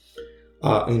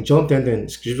on. In John 10:10,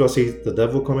 scripture says, the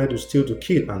devil cometh to steal, to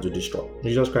kill, and to destroy.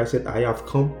 Jesus Christ said, I have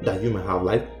come that you may have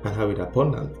life and have it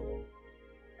abundantly.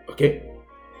 Okay?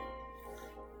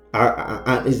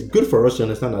 And it's good for us to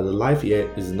understand that the life here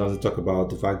is not to talk about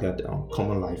the fact that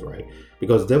common life, right?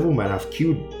 Because the devil might have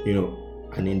killed,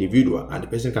 an individual and the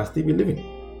person can still be living.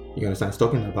 You understand? It's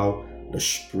talking about the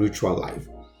spiritual life,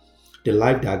 the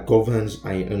life that governs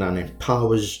and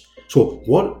empowers. So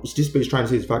what this page is trying to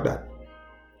say is the fact that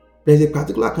there's a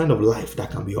particular kind of life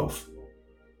that can be off.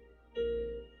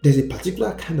 There's a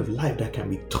particular kind of life that can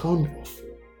be turned off,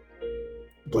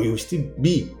 but you will still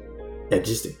be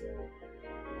existing.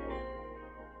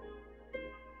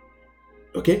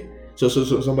 Okay? So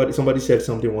somebody said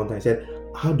something one time. Said,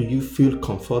 how do you feel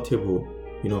comfortable?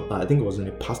 I think it was in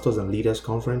a pastors and leaders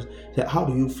conference. Said, how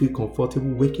do you feel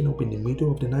comfortable waking up in the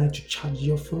middle of the night to charge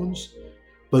your phones,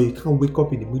 but you can't wake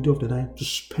up in the middle of the night to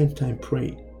spend time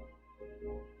praying?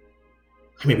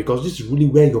 Because this is really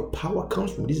where your power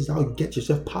comes from. This is how you get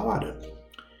yourself powered on.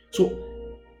 So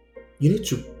you need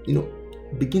to,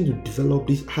 begin to develop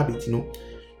this habit.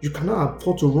 You cannot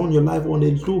afford to run your life on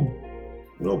a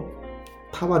low,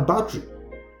 powered battery.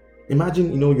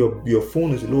 Imagine, your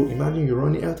phone is low. Imagine you're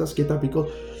running Elter Skater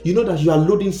because you know that you are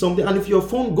loading something, and if your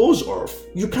phone goes off,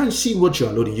 you can't see what you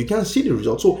are loading. You can't see the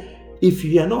result. So if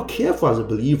you are not careful as a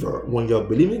believer, when you're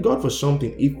believing God for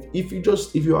something,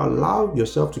 if you allow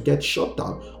yourself to get shut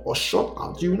down or shut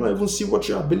out, you will not even see what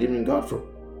you are believing God for.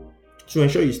 So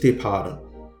ensure you stay powered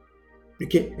on.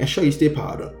 Okay? Ensure you stay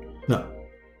powered on. Now,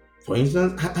 for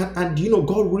instance, and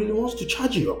God really wants to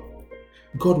charge you up.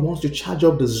 God wants to charge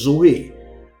up the Zoe,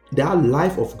 that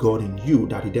life of God in you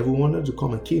that the devil wanted to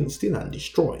come and kill, steal, and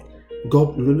destroy.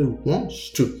 God really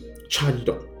wants to charge it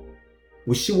up.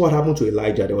 We see what happened to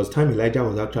Elijah. There was a time Elijah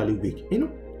was actually weak,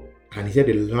 and he said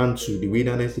he ran to the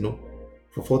wilderness,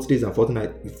 for 40 days and 40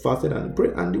 nights. He fasted and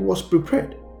prayed, and he was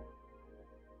prepared.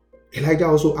 Elijah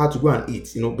also had to go and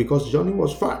eat, because the journey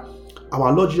was far.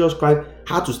 Our Lord Jesus Christ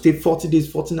had to stay 40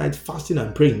 days, 40 nights fasting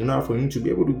and praying in order for him to be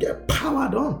able to get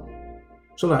powered on,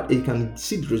 so that he can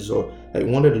see the result. He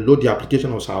wanted to load the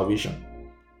application of salvation.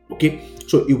 Okay,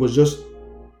 so it was just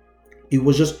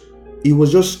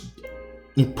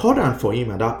important for him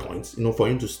at that point, for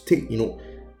him to stay,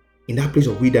 in that place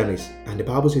of wilderness. And the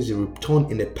Bible says he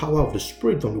returned in the power of the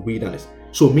Spirit from the wilderness.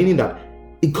 So meaning that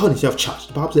he got himself charged.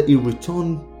 The Bible says he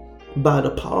returned by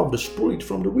the power of the Spirit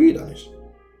from the wilderness.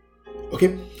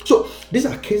 Okay, so these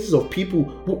are cases of people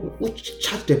who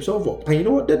charge themselves up, and you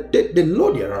know what? They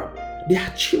load their up. They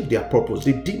achieved their purpose.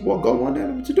 They did what God wanted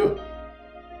them to do.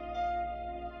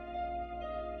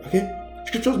 Okay.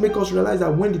 Scriptures make us realize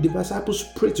that when the disciples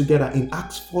prayed together in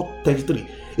Acts 4:33,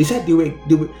 he said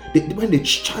when they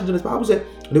charged them, the Bible said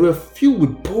they were filled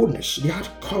with boldness. They had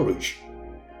courage.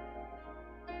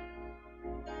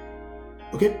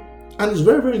 Okay, and it's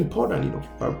very, very important,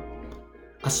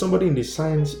 as somebody in the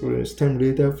science or STEM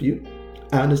related field,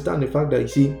 I understand the fact that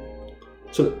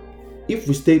so if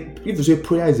we say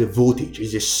prayer is a voltage,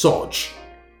 is a surge,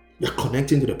 you're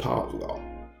connecting to the power of God.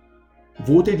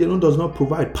 Voltage alone does not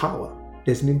provide power.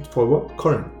 There's need for what?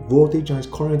 Current. Voltage times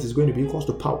current is going to be equal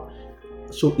to power.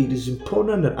 So it is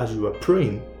important that as you are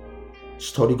praying,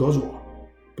 study God's word,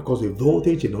 because the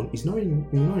voltage alone is not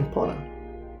important.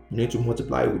 You need to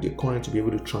multiply with the current to be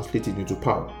able to translate it into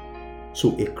power.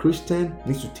 So a Christian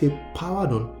needs to take power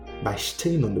down by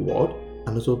staying on the word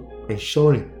and also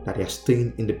ensuring that they are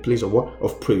staying in the place of what?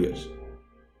 Of prayers.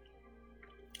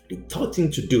 The third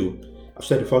thing to do, I've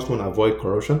said the first one, avoid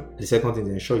corruption. The second thing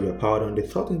is ensure you are powered on. The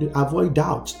third thing, to avoid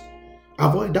doubt.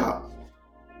 Avoid doubt.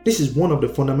 This is one of the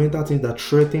fundamental things that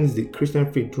threatens the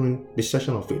Christian faith during the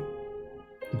session of faith.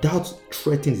 Doubt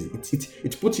threatens it.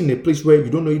 It puts you in a place where you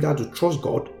don't know either to trust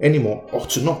God anymore or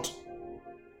to not.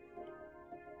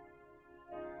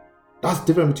 That's the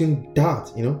difference between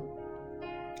doubt, and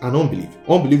unbelief.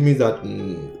 Unbelief means that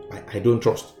I don't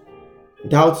trust.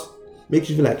 Doubt makes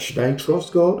you feel like, should I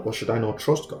trust God or should I not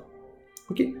trust God?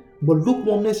 Okay, but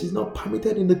lukewarmness is not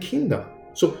permitted in the kingdom.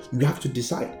 So you have to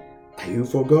decide, are you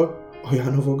for God or you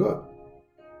are not for God?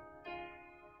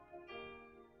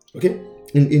 Okay,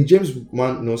 in James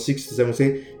 1, 6 to 7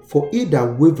 say, for he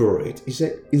that wavereth, he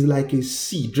said, is like a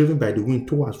sea driven by the wind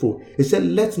to and fro. He said,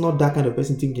 let not that kind of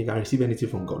person think he can receive anything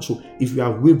from God. So if you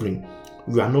are wavering,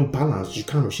 you are not balanced, you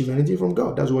can't receive anything from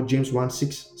God. That's what James 1,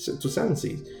 6 to 7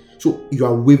 says. So you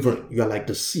are wavering, you are like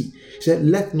the sea. He said,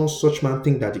 let not such man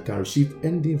think that he can receive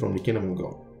anything from the kingdom of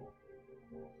God.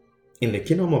 In the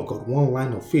kingdom of God, one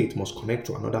line of faith must connect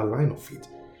to another line of faith.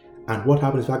 And what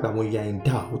happens is the fact that when you are in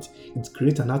doubt, it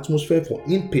creates an atmosphere for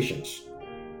impatience.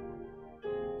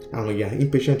 And when you are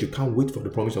impatient, you can't wait for the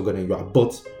promise of God, and you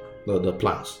abort the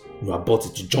plans. You abort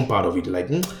it, to jump out of it. Like,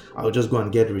 I'll just go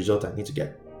and get the result I need to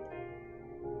get.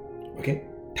 Okay?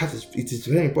 It is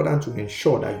very important to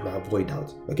ensure that you avoid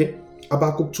doubt. Okay?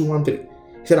 Habakkuk 2:1-3.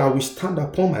 He said, I will stand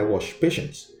upon my watch,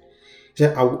 patience. He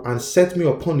said, and set me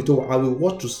upon it over. I will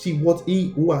watch to see what he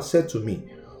who has said to me.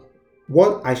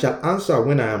 What I shall answer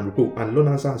when I am reproved. And the Lord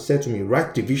answered and said to me,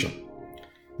 write the vision.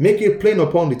 Make it plain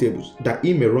upon the tables, that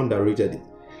he may run that readeth it.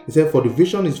 He said, for the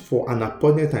vision is for an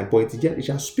appointed time, but it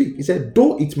shall speak. He said,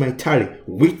 though it may tarry,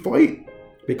 wait for it,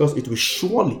 because it will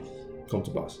surely come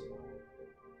to pass.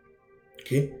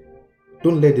 Okay?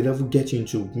 Don't let the devil get you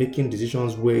into making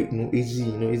decisions where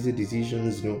easy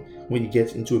decisions, when you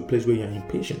get into a place where you're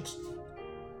impatient.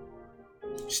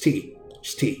 Stay.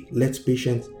 Let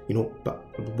patience, but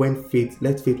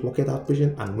let faith work it out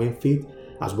patient, and when faith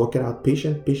has worked it out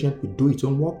patient will do its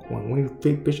own work. When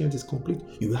faith patience is complete,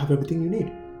 you have everything you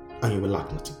need, and you will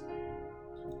lack nothing.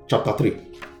 Chapter 3,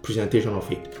 presentation of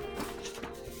faith.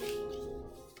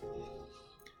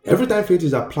 Every time faith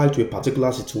is applied to a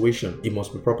particular situation, it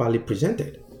must be properly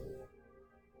presented.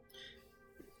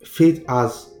 Faith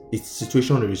has its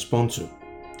situation to respond to,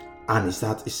 and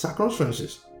it's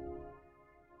circumstances.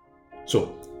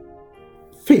 So,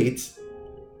 faith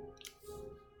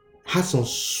has some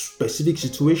specific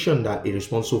situation that it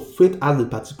responds. So, faith has a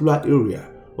particular area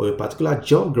or a particular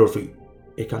geography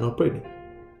it can operate in.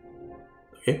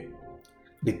 Okay?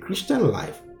 The Christian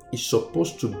life is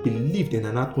supposed to be lived in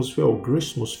an atmosphere of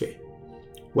grace atmosphere.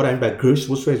 What I mean by grace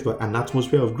atmosphere is an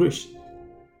atmosphere of grace.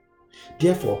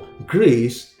 Therefore,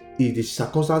 grace is the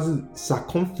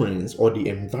circumference or the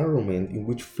environment in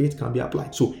which faith can be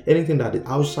applied. So anything that is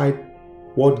outside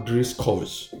what grace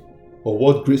covers, or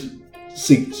what grace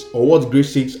says, or what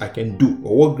grace says I can do,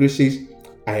 or what grace says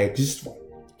I exist for,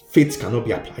 faith cannot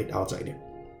be applied outside it.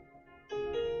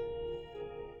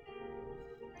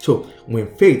 So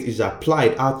when faith is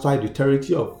applied outside the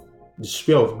territory of the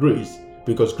sphere of grace,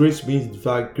 because grace means the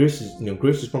fact grace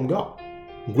is from God.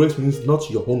 Grace means not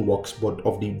your own works, but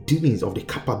of the dealings, of the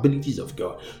capabilities of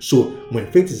God. So when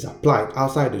faith is applied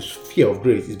outside the sphere of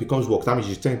grace, it becomes works. That means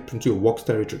you turn into a works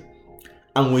territory.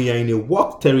 And when you're in a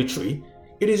work territory,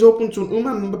 it is open to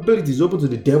human ability, is open to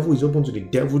the devil, is open to the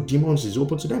devil, demons is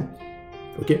open to them.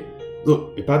 Okay?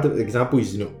 So a part of the example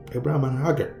is Abraham and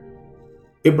Hagar.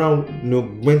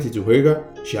 Abraham went into Hagar,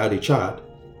 she had a child.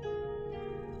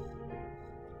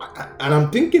 And I'm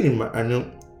thinking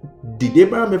did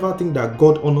Abraham ever think that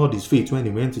God honored his faith when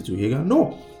he went into Hagar?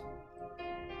 No.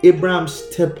 Abraham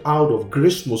stepped out of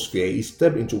grace atmosphere, he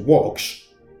stepped into works,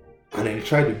 and then he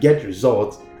tried to get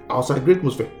results outside grace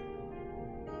atmosphere.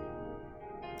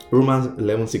 Romans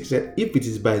 11:6 said, if it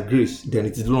is by grace, then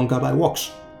it is no longer by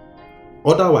works.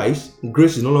 Otherwise,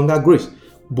 grace is no longer grace.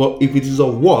 But if it is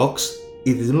of works,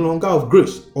 it is no longer of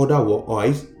grace.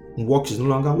 Otherwise, works is no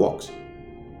longer works.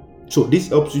 So this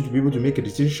helps you to be able to make a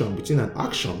decision between an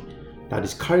action that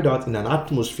is carried out in an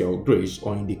atmosphere of grace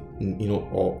or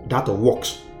or that of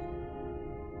works.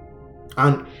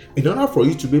 And in order for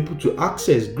you to be able to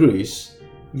access grace,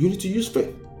 you need to use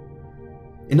faith.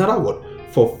 In other words,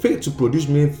 for faith to produce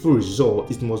meaningful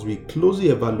results, it must be closely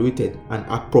evaluated and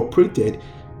appropriated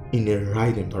in a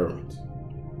right environment.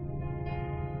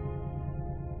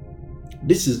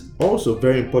 This is also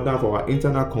very important for our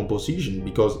internal composition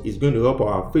because it's going to help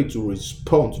our faith to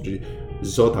respond to the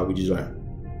result that we desire.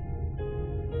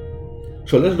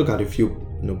 So let's look at a few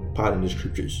part in the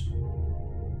scriptures.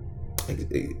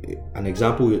 An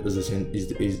example is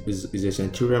a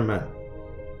centurion man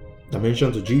that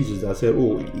mentioned to Jesus that said,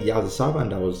 "Oh, he has a servant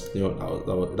that was that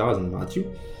was in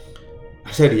Matthew.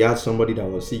 I said he had somebody that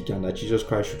was sick and that Jesus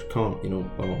Christ should come,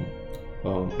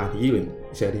 and heal him.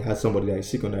 He said he had somebody that is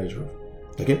sick on his roof."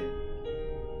 Okay,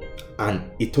 and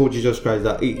he told Jesus Christ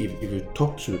that, hey,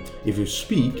 if you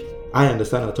speak, I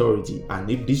understand authority, and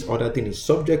if this other thing is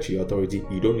subject to your authority,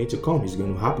 you don't need to come. It's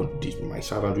going to happen. My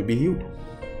servant will be healed.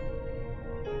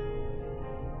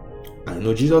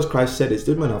 And Jesus Christ said a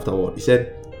statement afterward. He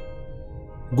said,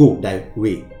 "Go thy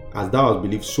way, as thou hast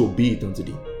believed, so be it unto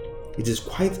thee." It is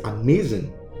quite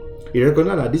amazing. He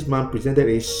recognized that this man presented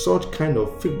a such kind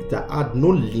of faith that had no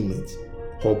limits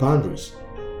or boundaries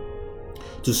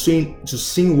to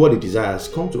seeing what he desires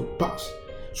come to pass.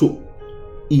 So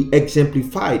he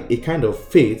exemplified a kind of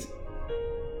faith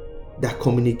that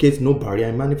communicates no barrier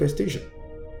in manifestation.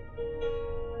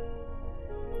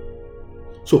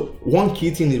 So one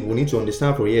key thing is we need to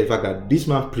understand for here is the fact that this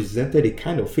man presented a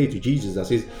kind of faith to Jesus that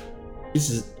says,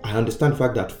 I understand the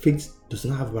fact that faith does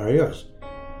not have barriers.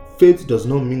 Faith does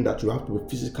not mean that you have to be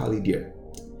physically there.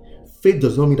 Faith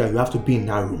does not mean that you have to be in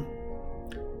that room.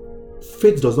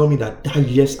 Faith does not mean that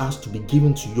yes has to be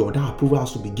given to you or that approval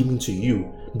has to be given to you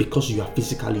because you are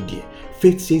physically there.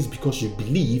 Faith says because you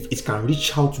believe, it can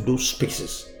reach out to those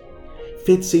spaces.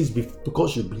 Faith says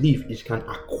because you believe, it can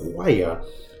acquire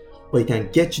or it can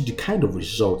get you the kind of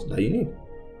result that you need.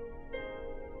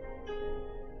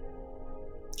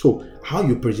 So how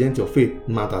you present your faith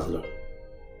matters a lot.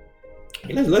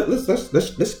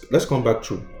 Let's come back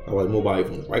to our mobile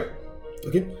phones, right?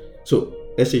 Okay, so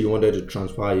let's say you wanted to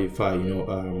transfer a file.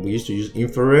 We used to use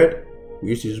infrared, we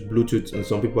used to use Bluetooth, and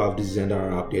some people have this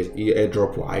Xender app. There's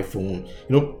AirDrop for iPhone.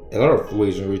 A lot of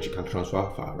ways in which you can transfer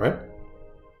a file, right?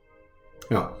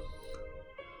 Now,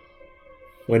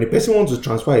 when a person wants to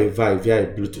transfer a file via a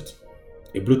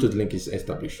Bluetooth link is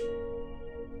established.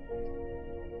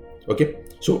 Okay,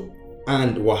 so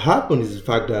and what happened is the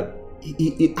fact that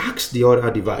it asks the other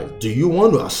device, do you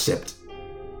want to accept?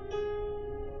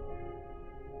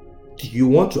 Do you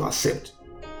want to accept?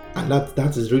 And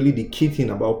that is really the key thing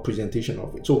about presentation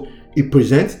of it. So it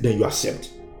presents, then you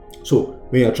accept. So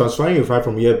when you're transferring a file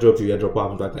from AirDrop to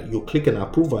AirDrop, like that, you click an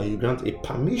approval, you grant a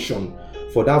permission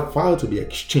for that file to be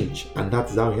exchanged, and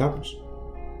that's how it happens.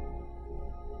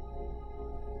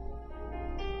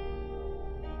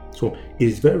 So it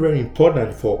is very, very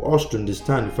important for us to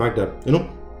understand the fact that,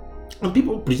 and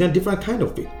people present different kind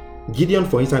of faith. Gideon,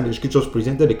 for instance, in the scriptures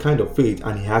presented a kind of faith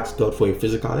and he asked God for a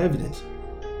physical evidence.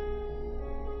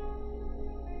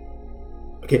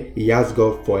 Okay, he asked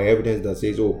God for evidence that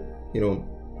says,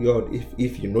 God,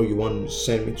 if you want to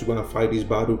send me to go and fight this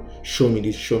battle, show me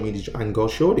this, and God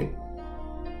showed him.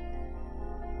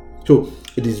 So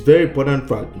it is very important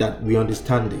that we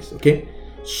understand this, okay?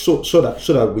 So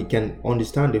that we can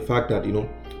understand the fact that,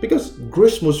 because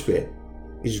gracemosphere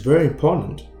is very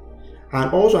important. And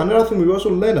also another thing we also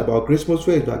learn about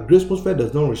gracemosphere is that gracemosphere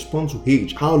does not respond to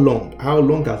age. How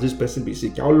long has this person been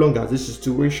sick? How long has this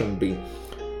situation been?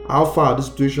 How far this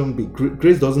situation be?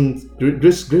 Grace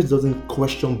doesn't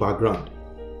question background.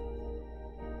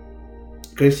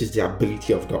 Grace is the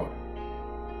ability of God.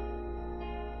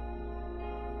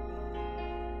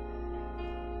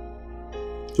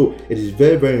 So it is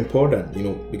very, very important,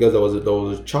 because there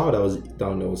was a child that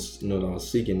was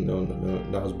sick and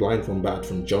that was blind from birth,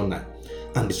 from John 9,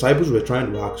 and disciples were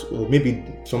trying to ask, maybe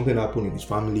something happened in his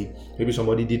family, maybe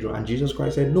somebody did wrong, and Jesus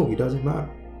Christ said, no, it doesn't matter.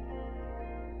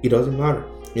 It doesn't matter.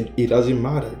 It doesn't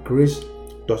matter. Grace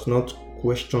does not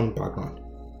question background.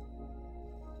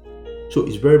 So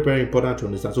it's very, very important to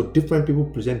understand. So different people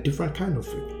present different kind of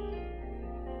faith.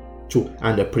 So,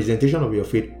 and the presentation of your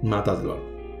faith matters a lot.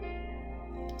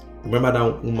 Remember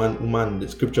that woman in the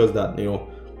scriptures that,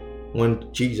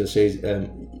 when Jesus says,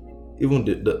 even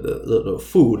the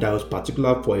food that was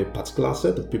particular for a particular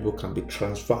set of people can be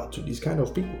transferred to these kind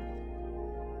of people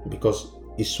because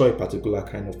he saw a particular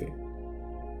kind of thing.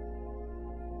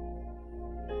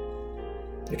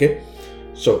 Okay,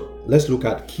 so let's look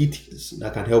at key things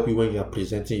that can help you when you are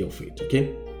presenting your faith.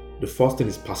 Okay, the first thing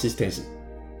is persistency.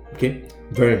 Okay,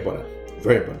 very important,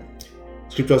 very important.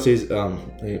 Scripture says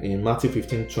in Matthew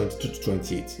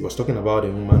 15:22-28, he was talking about a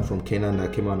woman from Canaan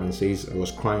that came out and says, I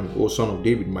was crying, "O son of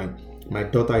David, my My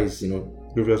daughter is,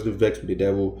 grievously vexed with the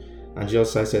devil. And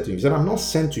Jesus Christ said to him, he said, I'm not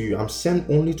sent to you. I'm sent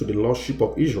only to the lordship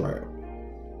of Israel.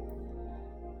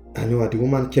 And the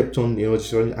woman kept on,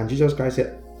 and Jesus Christ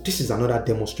said, this is another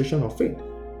demonstration of faith.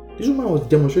 This woman was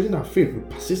demonstrating her faith with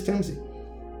persistency.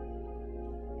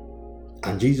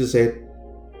 And Jesus said,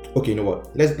 okay, you know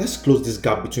what? Let's close this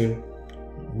gap between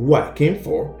who I came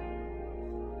for,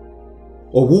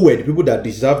 or who were the people that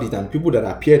deserved it, and people that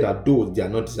appeared as though they are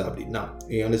not deserved it. Now,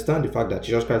 you understand the fact that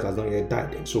Jesus Christ has not yet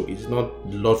died, and so it's not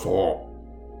the Lord for all.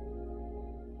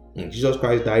 When Jesus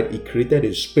Christ died, he created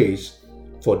a space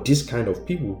for this kind of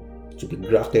people to be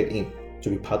grafted in, to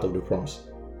be part of the promise.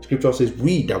 Scripture says,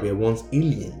 we that were once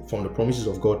alien from the promises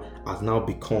of God has now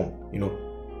become,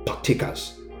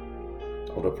 partakers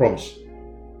of the promise.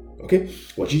 Okay?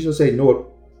 What Jesus said,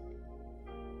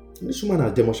 this woman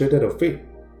has demonstrated her faith.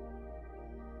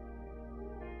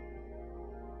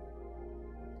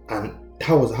 And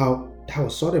that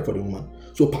was sorted for the woman.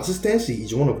 So persistency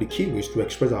is one of the key ways to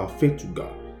express our faith to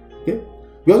God. Okay?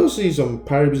 We also see some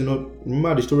parables,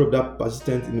 remember the story of that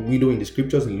persistent widow in the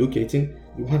scriptures in Luke 18,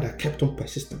 the one that kept on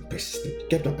persistent,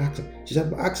 kept on asking. She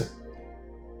said, asking.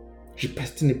 She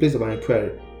persisted in the place of her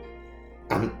inquiry.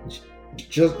 And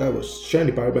I was sharing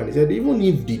the parable, and he said, even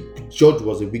if the judge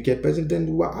was a wicked person, then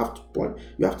you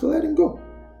have to let him go.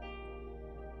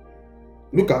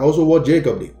 Look at also what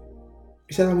Jacob did.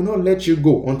 He said, I will not let you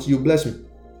go until you bless me.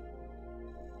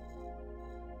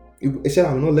 He said,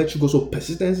 I will not let you go. So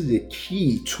persistence is a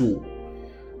key tool.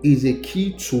 Is a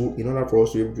key tool in order for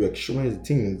us to be able to experience the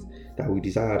things that we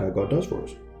desire that God does for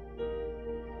us.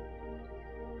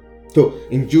 So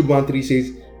in Jude 1:3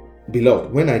 says,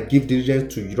 beloved, when I give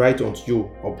diligence to write unto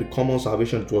you of the common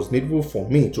salvation, it was needful for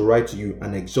me to write to you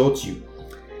and exhort you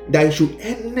that you should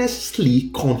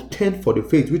earnestly contend for the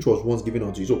faith which was once given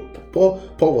unto you. So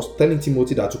Paul was telling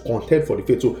Timothy that to contend for the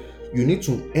faith. So you need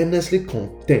to earnestly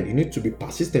contend. You need to be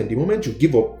persistent. The moment you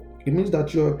give up, it means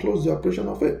that you are close to the operation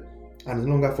of faith and it's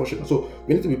no longer fortunate. So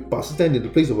we need to be persistent in the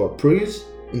place of our praise,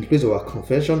 in the place of our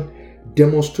confession,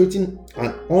 demonstrating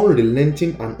an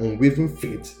unrelenting and unwavering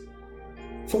faith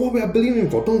for what we are believing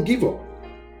for. Don't give up.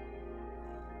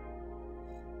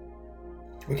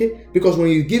 Okay? Because when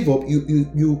you give up,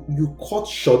 you cut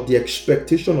short the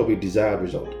expectation of a desired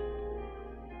result.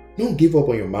 Don't give up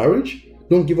on your marriage.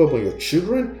 Don't give up on your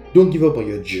children. Don't give up on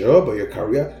your job or your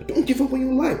career. Don't give up on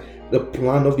your life. The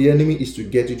plan of the enemy is to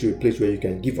get you to a place where you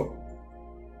can give up.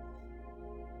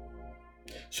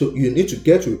 So you need to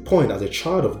get to a point as a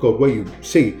child of God where you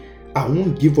say, I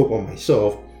won't give up on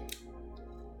myself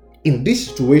in this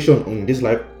situation or in this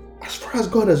life as far as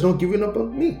God has not given up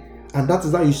on me. And that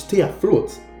is how you stay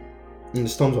afloat in the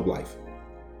storms of life.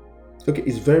 Okay,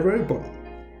 it's very, very important.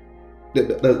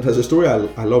 There's a story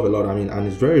I love a lot, and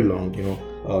it's very long,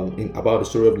 about the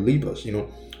story of the lepers.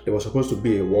 There was supposed to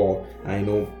be a war,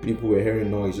 and people were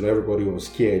hearing noise, everybody was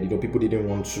scared, people didn't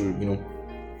want to,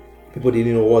 people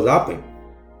didn't know what was happening.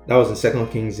 That was in 2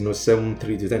 Kings,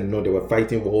 7:3-10, they were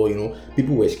fighting war,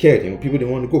 people were scared, people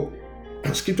didn't want to go.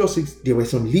 And scripture says there were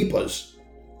some lepers.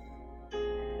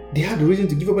 They had the reason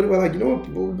to give up, but they were like,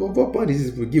 of what point is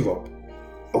it if we give up?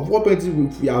 Of what point is it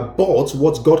if we abort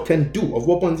what God can do? Of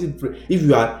what point is it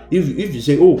if you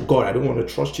say, oh God, I don't want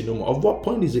to trust you no more? Of what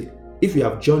point is it if you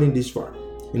have journeyed this far?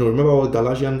 Remember what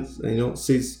Galatians,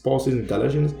 says, Paul says in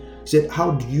Galatians, he said,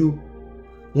 how do you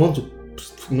want to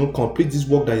complete this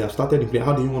work that you have started in flesh?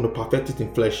 How do you want to perfect it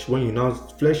in flesh? When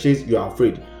flesh says you are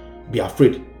afraid, be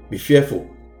fearful.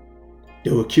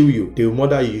 They will kill you, they will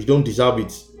murder you, you don't deserve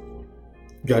it.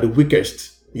 You are the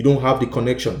weakest. You don't have the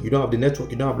connection, you don't have the network,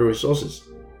 you don't have the resources.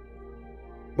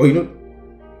 But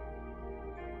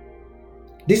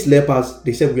these lepers,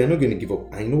 they said, we are not going to give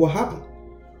up. And you know what happened?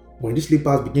 When these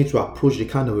lepers began to approach the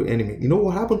camp of the enemy, you know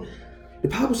what happened? The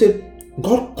Bible said,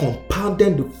 God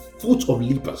compounded the foot of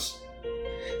lepers.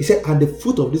 He said, and the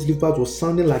foot of these lepers was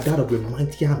sounding like that of a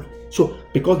mighty army. So,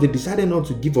 because they decided not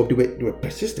to give up, they were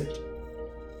persistent.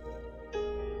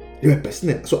 They were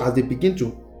persistent. So, as they begin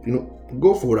to,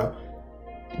 go further,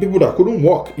 people that couldn't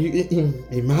walk,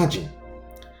 imagine.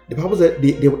 The Bible said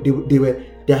they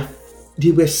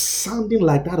were sounding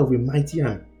like that of a mighty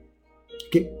army.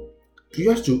 Okay, you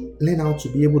have to learn how to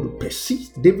be able to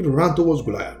persist. David ran towards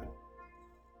Goliath,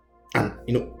 and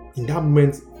in that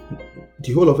moment,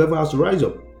 the whole of heaven has to rise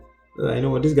up.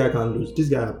 This guy can't lose. This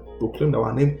guy has proclaimed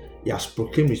our name. He has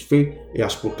proclaimed his faith. He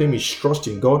has proclaimed his trust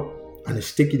in God, and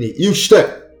he's taking a huge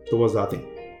step towards that thing,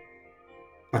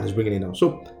 and he's bringing it down.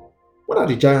 So, what are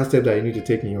the giant steps that you need to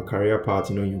take in your career path?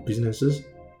 In your businesses.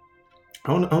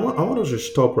 I want us to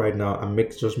stop right now and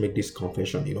make this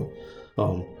confession.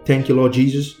 Thank you, Lord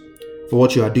Jesus, for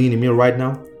what you are doing in me right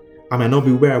now. I might not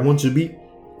be where I want to be,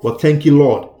 but thank you,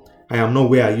 Lord, I am not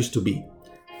where I used to be.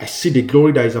 I see the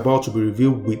glory that is about to be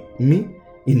revealed with me,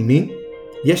 in me.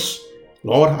 Yes,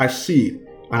 Lord, I see it,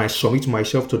 and I submit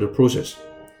myself to the process.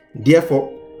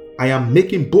 Therefore, I am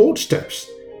making bold steps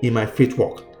in my faith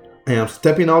walk. I am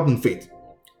stepping out in faith.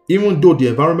 Even though the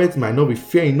environment might not be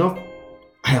fair enough,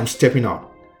 I am stepping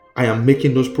out. I am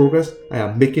making those progress. I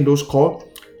am making those calls.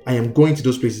 I am going to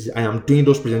those places. I am doing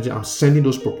those presentations. I'm sending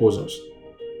those proposals.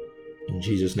 In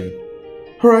Jesus' name.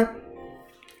 All right.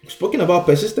 Speaking about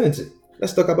persistency,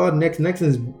 let's talk about next. Next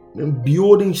is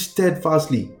building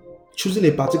steadfastly, choosing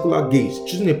a particular gaze,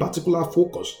 choosing a particular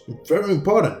focus. Very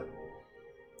important.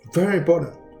 Very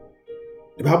important.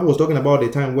 The Bible was talking about the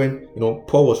time when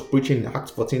Paul was preaching in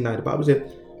Acts 14:9. The Bible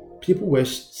said people were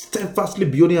steadfastly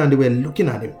building and they were looking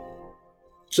at him.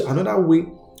 So another way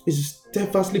is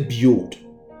steadfastly build.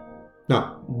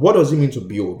 Now, what does it mean to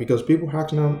build? Because people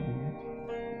ask now,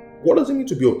 what does it mean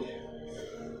to build?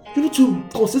 You need to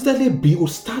consistently build.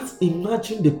 Start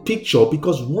imagining the picture,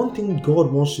 because one thing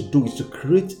God wants to do is to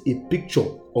create a picture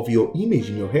of your image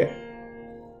in your head.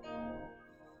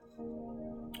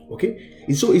 Okay,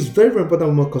 and so it's very, very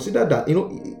important. We must consider that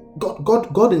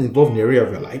God is involved in the area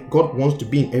of your life. God wants to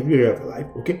be in every area of your life.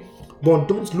 Okay, but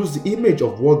don't lose the image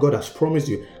of what God has promised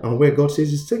you and where God says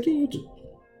He's taking you to.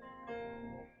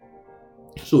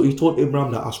 So He told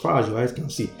Abraham that as far as your eyes can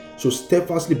see, so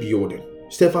steadfastly building,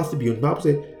 steadfastly building. The Bible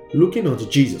said, looking unto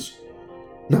Jesus.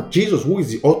 Now, Jesus, who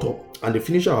is the author and the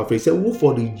finisher of faith, said, who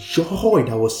for the joy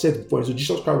that was set before him. So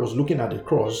Jesus Christ was looking at the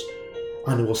cross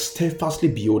and he was steadfastly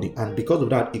building, and because of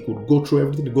that, he could go through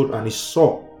everything to go, and he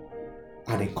saw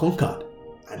and he conquered,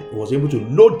 and he was able to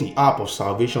load the app of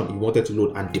salvation he wanted to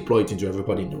load and deploy it into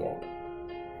everybody in the world.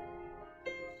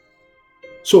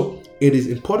 So it is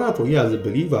important for you as a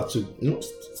believer to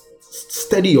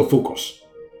steady your focus.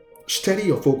 Steady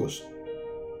your focus.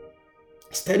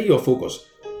 Steady your focus.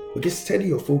 Okay, steady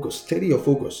your focus. Steady your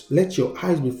focus. Let your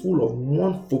eyes be full of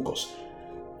one focus.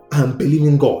 I'm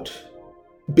believing God.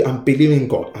 I'm believing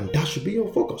God, and that should be your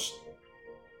focus.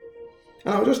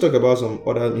 And I'll just talk about some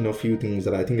other, few things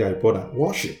that I think are important.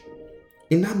 Worship.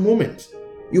 In that moment,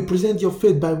 you present your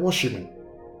faith by worshiping.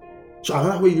 So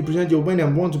another way you present when you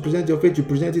want to present your faith, you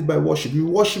present it by worship. You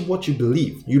worship what you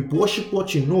believe. You worship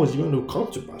what you know is going to come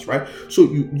to pass, right?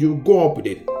 So you go up with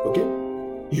it, okay?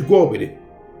 You go up with it.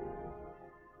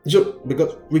 So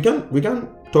because we can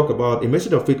talk about a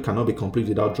message of faith cannot be complete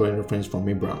without drawing reference from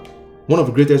Abraham. One of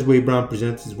the greatest ways Abraham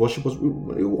presents his worship was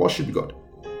when he worshiped God.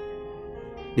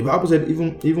 The Bible said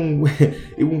even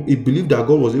he believed that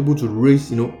God was able to raise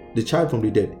the child from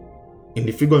the dead in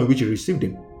the figure in which he received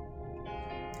him.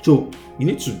 So you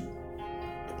need to,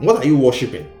 what are you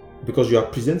worshiping? Because you are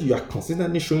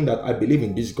consistently showing that I believe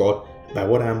in this God by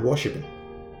what I am worshiping.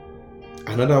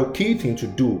 Another key thing to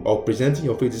do of presenting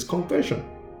your faith is confession.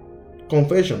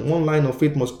 Confession. One line of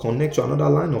faith must connect to another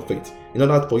line of faith in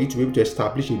order for you to be able to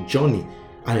establish a journey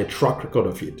and a track record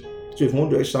of faith. So if you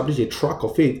want to establish a track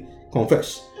of faith,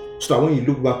 confess. So that when you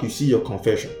look back, you see your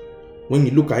confession. When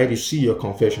you look ahead, you see your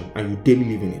confession and you daily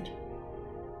live in it.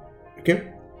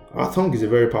 Okay? Our tongue is a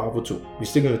very powerful tool. We're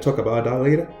still going to talk about that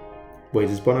later. But it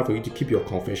is important for you to keep your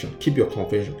confession. Keep your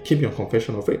confession. Keep your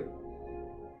confession of faith.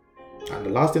 And the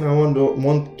last thing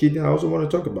key thing I also want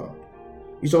to talk about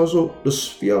is also the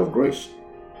sphere of grace.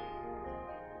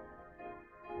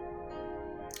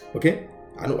 Okay?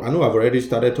 I know I've already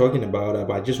started talking about that,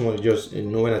 but I just want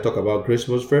to when I talk about grace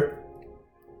sphere,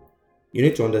 you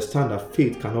need to understand that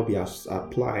faith cannot be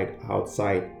applied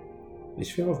outside the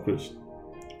sphere of grace.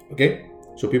 Okay?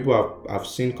 So people have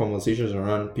seen conversations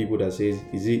around people that says,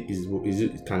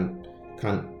 can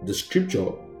the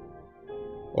scripture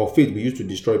or faith be used to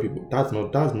destroy people? That's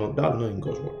not in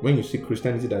God's word. When you see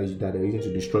Christianity that they're using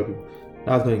to destroy people,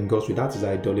 that's not in God's word. That is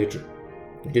idolatry.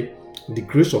 Okay? The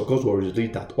grace of God's word is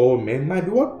that all men might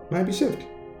be what? Might be saved.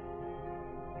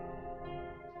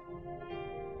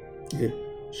 Okay?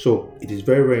 So it is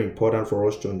very, very important for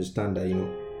us to understand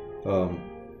that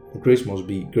grace must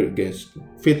be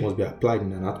faith must be applied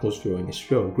in an atmosphere, in a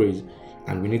sphere of grace,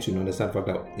 and we need to understand the fact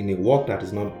that in a work that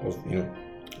is not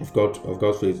of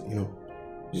God's faith,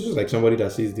 this is like somebody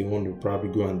that says they want to probably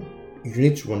go, and you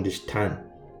need to understand,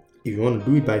 if you want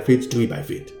to do it by faith, do it by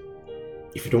faith.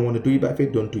 If you don't want to do it by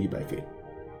faith, don't do it by faith.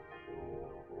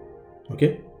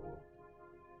 Okay?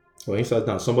 For instance,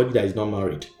 now somebody that is not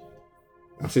married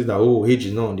and says that age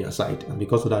is not on their side, and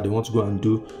because of that they want to go and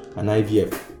do an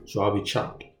IVF, so I'll be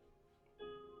child.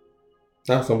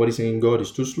 Now somebody saying God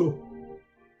is too slow.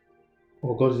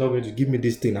 Oh, God is not going to give me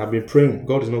this thing. I've been praying.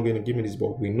 God is not going to give me this,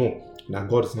 but we know that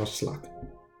God is not slack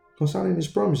concerning His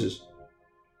promises.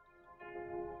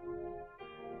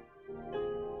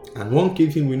 And one key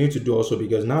thing we need to do also,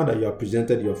 because now that you have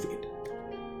presented your faith,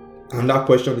 and that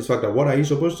question is the fact that what are you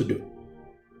supposed to do?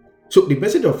 So the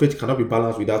message of faith cannot be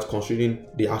balanced without considering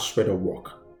the aspect of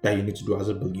work that you need to do as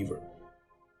a believer.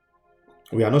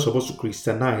 We are not supposed to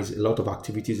Christianize a lot of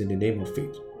activities in the name of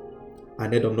faith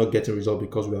and end up not getting results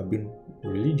because we have been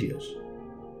religious.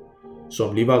 Some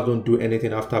believers don't do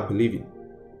anything after believing.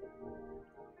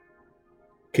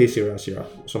 Sierra,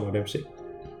 some of them say.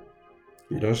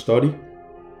 You don't study.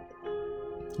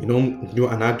 You don't do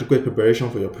an adequate preparation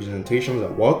for your presentations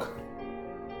at work.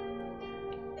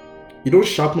 You don't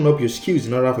sharpen up your skills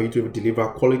in order for you to deliver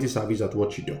quality service at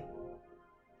what you do.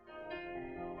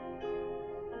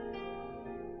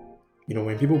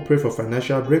 When people pray for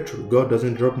financial breakthrough, God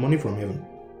doesn't drop money from heaven.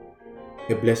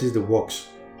 He blesses the works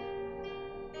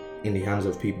in the hands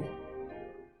of people.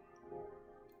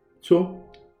 So,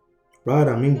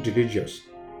 rather than being religious,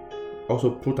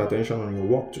 also put attention on your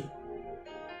work too.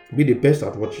 Be the best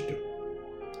at what you do.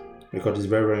 Because it's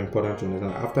very, very important to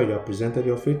understand after you have presented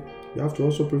your faith, you have to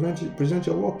also present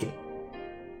your work too.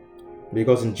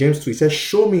 Because in James 2, it says,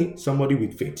 show me somebody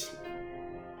with faith.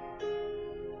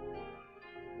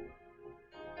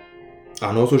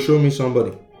 And also show me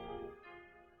somebody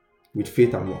with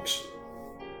faith and works.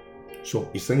 So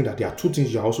it's saying that there are two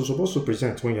things you're also supposed to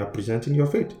present when you're presenting your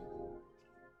faith.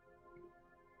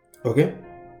 Okay?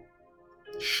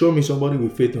 Show me somebody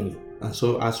with faith only. And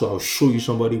so also I'll show you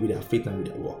somebody with their faith and with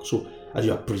their work. So as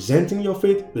you are presenting your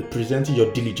faith, you're presenting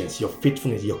your diligence, your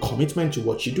faithfulness, your commitment to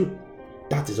what you do.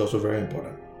 That is also very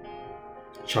important.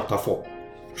 Chapter 4,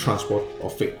 transport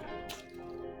of faith.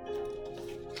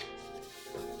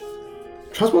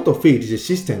 Transport of faith is a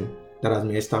system that has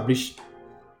been established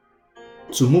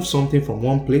to move something from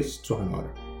one place to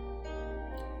another.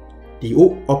 The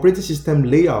operating system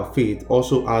layer of faith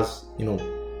also has,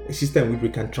 a system which we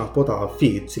can transport our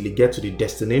faith till it gets to the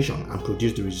destination and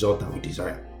produce the result that we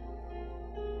desire.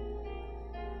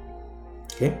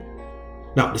 Okay?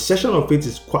 Now, the session of faith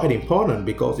is quite important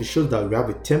because it shows that we have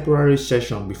a temporary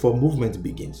session before movement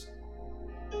begins.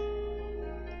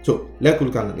 So, let's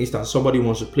look at an instance. Somebody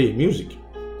wants to play music,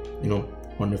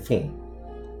 on the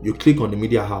phone. You click on the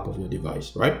media app of your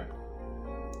device, right?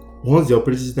 Once the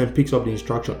operating system picks up the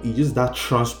instruction, it uses that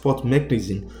transport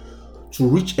mechanism to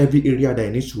reach every area that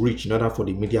it needs to reach in order for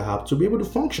the media app to be able to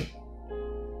function.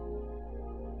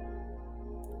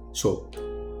 So,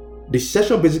 the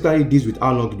session basically deals with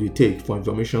how long it will take for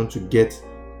information to get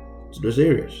to those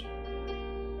areas.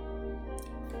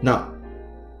 Now,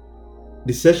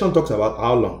 the session talks about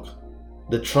how long.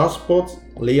 The transport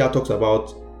layer talks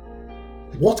about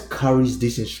what carries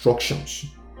these instructions.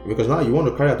 Because now you want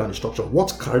to carry out an instruction.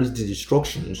 What carries these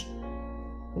instructions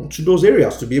to those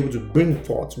areas to be able to bring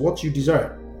forth what you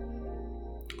desire?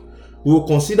 We will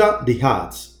consider the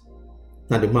heart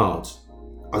and the mouth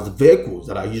as the vehicles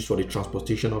that are used for the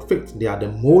transportation of faith. They are the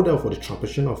model for the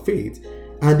transportation of faith,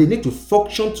 and they need to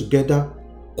function together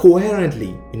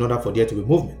coherently in order for there to be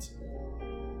movement.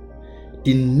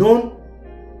 The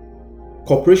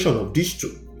non-cooperation of these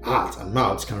two, heart and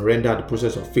mouth, can render the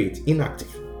process of faith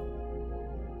inactive.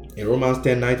 In Romans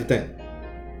 10:9-10,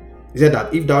 he said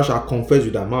that if thou shalt confess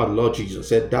with thy mouth the Lord Jesus,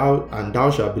 said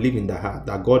thou shalt believe in thy heart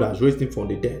that God has raised him from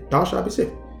the dead, thou shalt be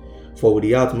saved. For with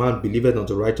the heart man believeth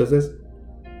unto righteousness,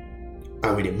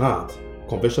 and with the mouth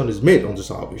confession is made unto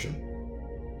salvation.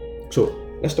 So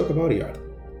let's talk about the heart.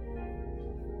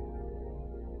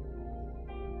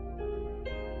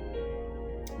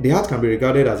 The heart can be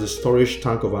regarded as a storage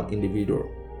tank of an individual.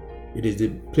 It is the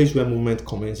place where movement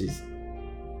commences.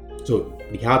 So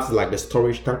the heart is like the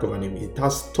storage tank of an individual. It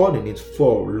has stored in it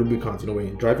for lubricant. When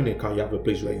you're driving a car, you have a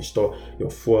place where you store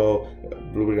your fuel,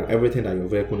 lubricant, everything that your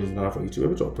vehicle needs in order for you to be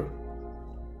able to operate.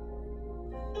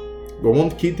 But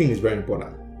one key thing is very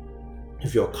important.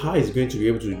 If your car is going to be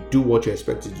able to do what you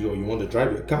expect to do, or you want to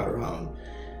drive your car around,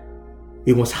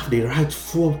 it must have the right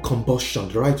fuel combustion,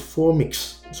 the right fuel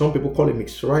mix. Some people call it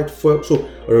mix, right fuel. So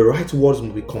the right words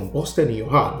must be combusted in your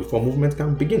heart before movement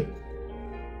can begin.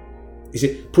 You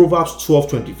see, Proverbs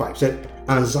 12:25 said,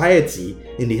 anxiety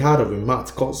in the heart of a man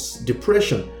causes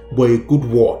depression, but a good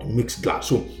word makes glad.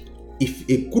 So if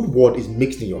a good word is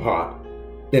mixed in your heart,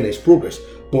 then there's progress.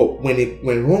 But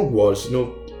when wrong words,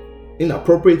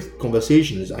 inappropriate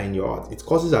conversations are in your heart, it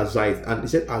causes anxiety. And he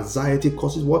said anxiety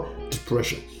causes what?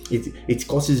 Depression. It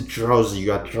causes drowsy.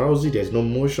 You are drowsy, there's no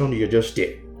motion, you're just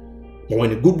there. But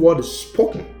when a good word is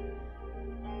spoken,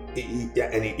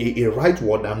 a right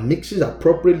word that mixes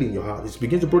appropriately in your heart, it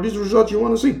begins to produce the results you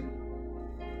want to see.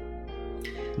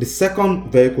 The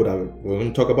second vehicle that we're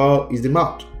going to talk about is the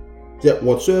mouth. That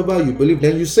whatsoever you believe,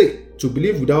 then you say. To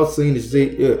believe without saying is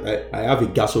say, I have a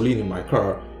gasoline in my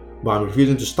car, but I'm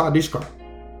refusing to start this car.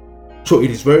 So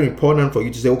it is very important for you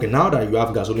to say, okay, now that you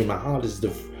have gasoline in my heart, this is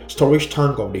the storage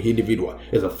tank of the individual.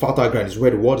 It's a fertile ground. It's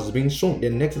where the word is being sown.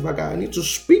 Then next is like, I need to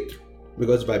speak,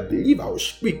 because if I believe, I will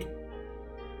speak.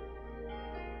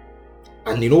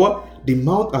 And you know what? The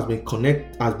mouth has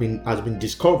been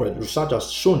discovered. Research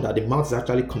has shown that the mouth is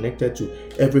actually connected to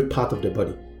every part of the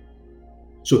body.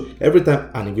 So every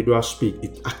time an individual speaks,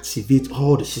 it activates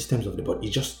all the systems of the body.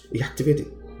 It activates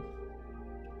it.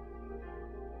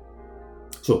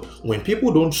 So when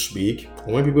people don't speak,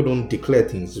 or when people don't declare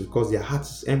things, it's because their heart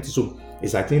is empty. So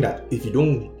it's like saying that if you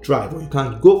don't drive or you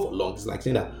can't go for long, it's like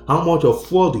saying that how much of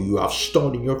fuel do you have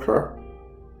stored in your car?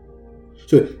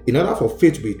 So in order for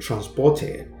faith to be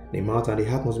transported, the mouth and the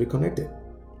heart must be connected.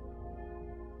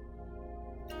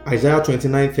 Isaiah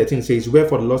 29:13 says,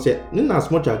 wherefore the Lord said, in as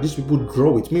much as these people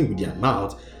draw with me with their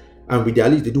mouth and with their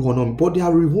lips they do honor me, but they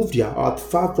have removed their heart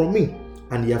far from me,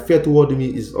 and their fear toward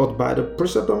me is not by the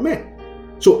precept of men.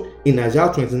 So in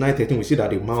Isaiah 29:13 we see that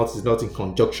the mouth is not in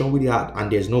conjunction with the heart,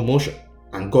 and there's no motion,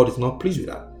 and God is not pleased with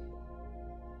that.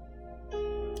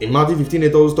 In Matthew 15,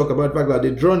 it also talk about the fact that they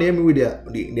draw near me with their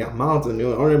mouth and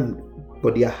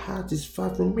but their heart is far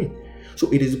from me.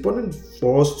 So it is important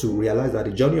for us to realize that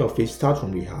the journey of faith starts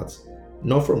from the heart,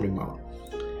 not from the mouth.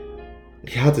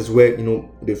 The heart is where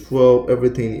the fuel,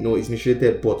 everything is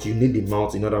initiated, but you need the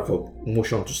mouth in order for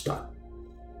motion to start.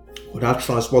 For that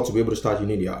transport to be able to start, you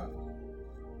need the heart.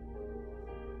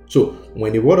 So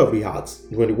when the word of the heart,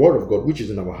 when the word of God, which is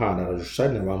in our heart and is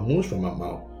residing in our moves from our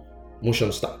mouth,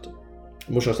 motion starts.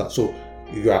 So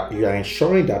you are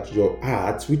ensuring that your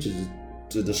heart, which is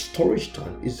the storage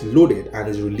tank, is loaded and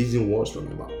is releasing words from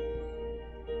your mouth.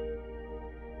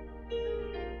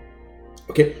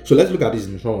 Okay, so let's look at this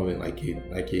in front of it like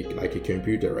a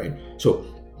computer, right? So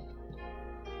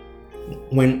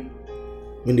when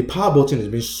the power button is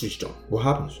being switched on, what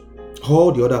happens?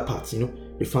 All the other parts, the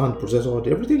fan, processor,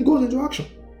 everything goes into action.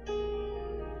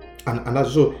 And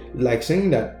that's so like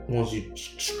saying that once you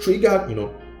trigger,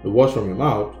 the words from your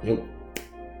mouth,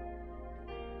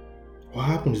 what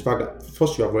happens is the fact that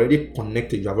first you have already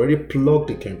connected, you have already plugged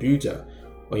the computer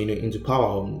or into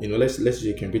power. Let's use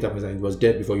a computer, for example, it was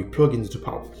dead before you plug it into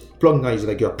power. Plugging now is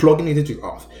like you're plugging it into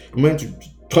earth. You're meant to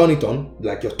turn it on,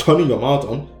 like you're turning your mouth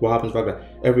on. What happens is the fact that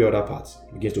every other part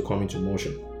begins to come into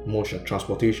motion,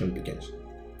 transportation begins.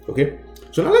 Okay,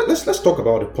 so now let's talk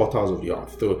about the portals of the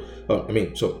earth. So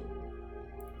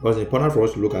because it's important for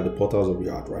us to look at the portals of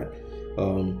the earth, right?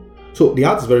 So the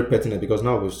heart is very pertinent because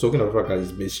now we're talking about the fact that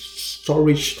it's a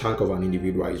storage tank of an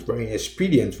individual. It's very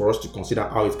expedient for us to consider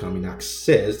how it can be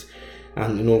accessed,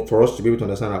 and for us to be able to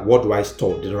understand that what do I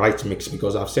store, the right mix.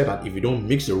 Because I've said that if you don't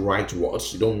mix the right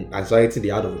words, anxiety in the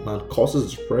heart of a man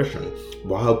causes depression.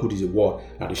 But how good is a word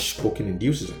that is spoken in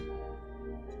due season?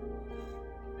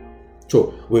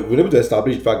 So we're able to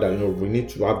establish the fact that we need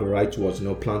to have the right words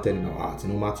planted in our hearts.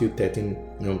 Matthew 13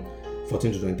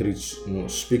 14 to 23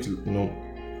 speaks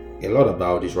a lot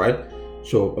about this, right?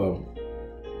 So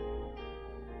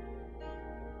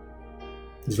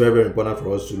it's very, very important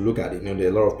for us to look at it. There are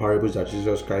a lot of parables that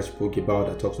Jesus Christ spoke about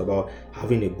that talks about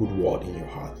having a good word in your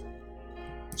heart.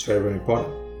 It's very, very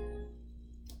important.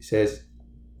 It says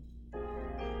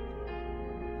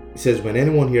when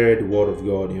anyone hears the word of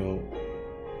God,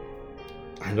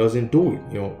 and doesn't do it,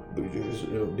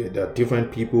 there are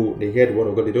different people, they hear the word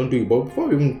of God, they don't do it. But before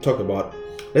we even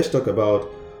let's talk about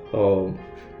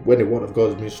when the word of God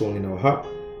is being sown in our heart.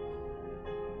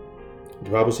 The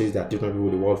Bible says that different people,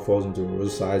 the word falls into the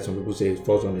roadside. Some people say it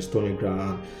falls on the stony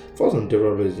ground, it falls on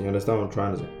different places. You understand what I'm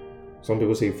trying to say? Some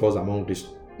people say it falls among the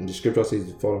scripture says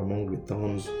it falls among the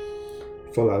thorns,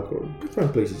 fall out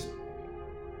different places.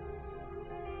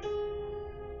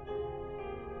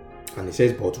 And it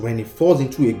says, but when it falls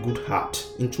into a good heart,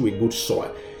 into a good soil,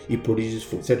 it produces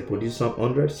fruit. It said it produces some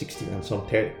 160 and some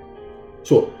 30.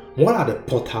 So what are the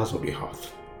portals of the heart?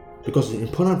 Because it's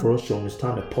important for us to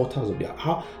understand the portals of the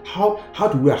heart. How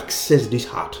do we access this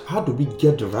heart? How do we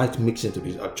get the right mix into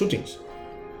these? Two things.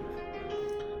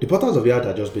 The portals of the heart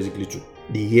are just basically two: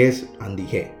 the ears and the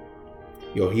hair.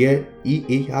 Your ear,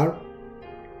 E-A-R,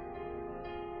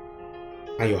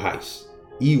 and your eyes,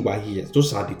 E-Y-E-S.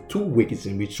 Those are the two ways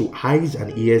in which, so eyes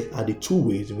and ears are the two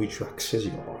ways in which you access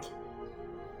your heart.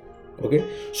 Okay,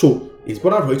 so it's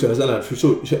important for you to understand that.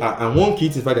 So and one key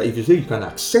is the fact that if you say you can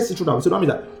access it through that, so that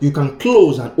means that you can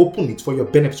close and open it for your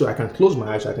benefit. So I can close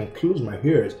my eyes, I can close my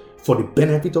ears for the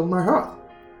benefit of my heart.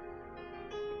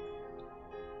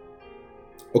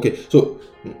 Okay, so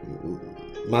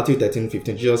Matthew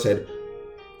 13:15, Jesus said,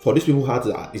 "For these people's hearts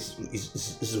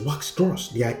is wax gross;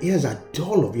 their ears are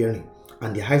dull of hearing,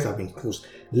 and their eyes have been closed,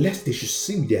 lest they should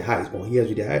see with their eyes or hear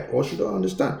with their eyes or should not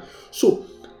understand. So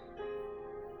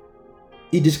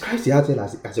he describes the heart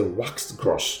as a waxed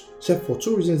gross. So for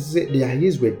two reasons, their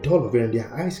ears were dull of it and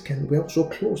their eyes were also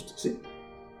closed. See?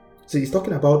 So he's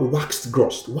talking about waxed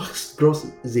gross. Waxed gross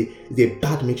is a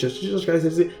bad mixture. Jesus Christ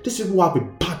says, these people have a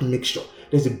bad mixture.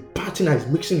 There's a bad thing that is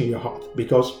mixing in your heart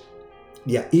because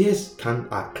their ears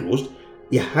are closed,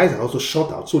 their eyes are also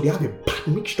shut out, so they have a bad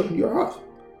mixture in your heart.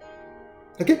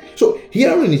 Okay, so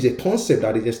hearing is a concept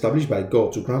that is established by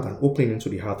God to grant an opening into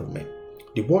the heart of man.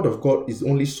 The word of God is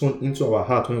only sown into our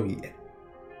heart when we hear.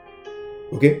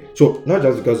 Okay, so not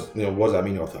just because words are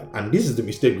being uttered, and this is the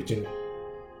mistake between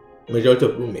majority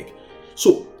of people make.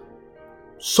 So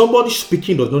somebody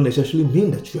speaking does not necessarily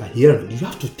mean that you are hearing. You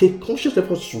have to take conscious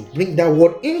efforts to bring that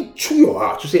word into your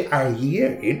heart. To say, I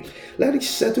hear it. Let it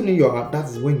settle in your heart. That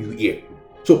is when you hear.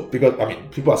 So, because,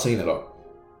 people are saying a lot.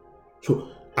 So,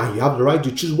 and you have the right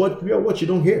to choose what you hear, what you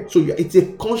don't hear. So, it's a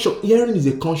conscious, hearing is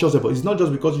a conscious effort. It's not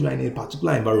just because you are in a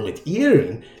particular environment.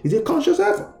 Hearing is a conscious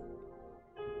effort.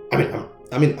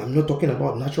 I'm not talking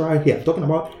about natural here. I'm talking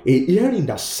about a hearing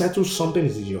that settles something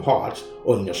in your heart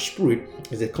or in your spirit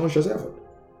is a conscious effort.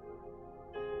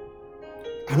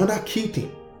 Another key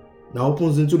thing that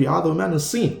opens into the heart of man is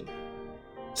sin.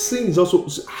 Sin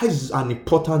is an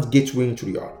important gateway into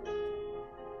the heart.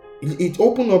 It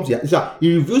opens up the heart.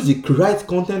 It reveals the correct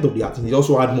content of the heart, and it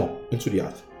also adds more into the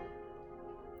heart.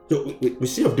 So we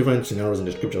see of different scenarios in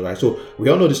the scripture, right? So we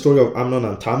all know the story of Amnon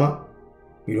and Tamar.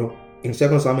 In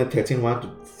 2 Samuel 13,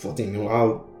 1-14,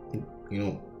 how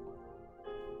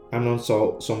Amnon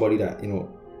saw somebody that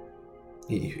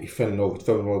he fell in love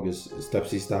with his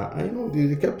stepsister, and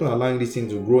they kept on allowing this thing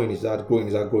to grow in his heart,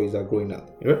 growing out.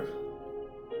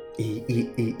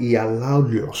 He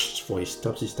allowed lust for his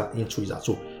stepsister into his heart.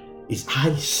 So his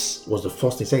eyes was the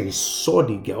first thing. He saw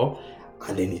the girl,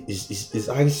 and then his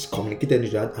eyes communicated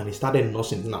with that, and he started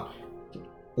nursing. Now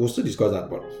we'll still discuss that,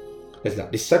 but let's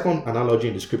the second analogy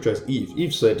in the scripture is Eve.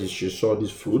 Eve said she saw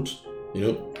this fruit,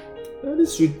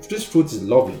 this fruit is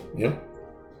lovely,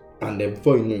 and then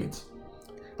before you know it.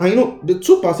 And the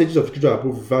two passages of scripture are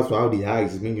both refers to how the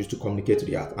eyes is being used to communicate to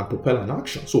the heart and propel an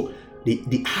action. So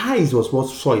the eyes was what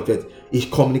saw it, that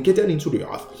it communicated into the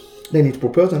heart, then it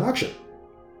propels an action.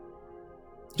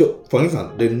 So for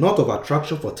instance, the knot of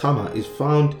attraction for Tamar is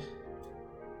found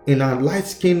in her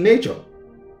light-skinned nature,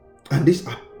 and this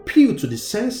appealed to the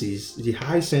senses, the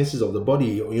high senses of the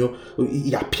body.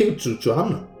 It appealed to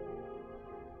Amnon.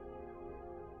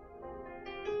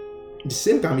 The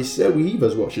same can be said with Eve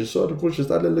as well. She saw the fruit, she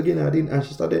started looking at it, and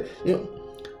she started,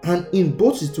 And in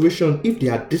both situations, if they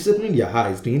had disciplined their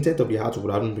eyes, the intent of the heart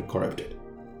would have been corrupted.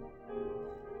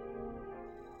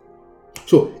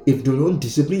 So, if you don't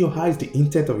discipline your eyes, the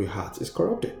intent of your heart is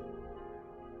corrupted.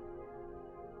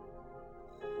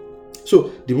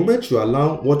 So, the moment you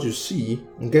allow what you see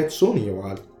and get sown in your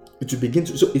heart, it will begin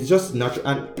to. So, it's just natural,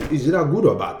 and is it good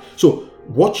or bad? So,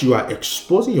 what you are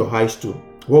exposing your eyes to,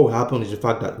 what will happen is the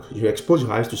fact that you expose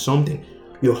your eyes to something,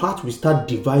 your heart will start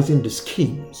devising the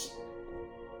schemes.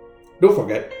 Don't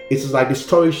forget, it's like the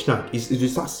storage tank. It will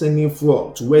start sending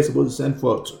fuel to where it's supposed to send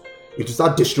fuel to. It will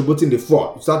start distributing the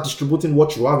fuel. You start distributing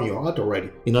what you have in your heart already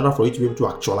in order for you to be able to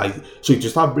actualize it. So it will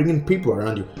start bringing people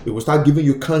around you. It will start giving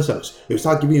you counselors. It will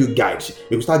start giving you guides.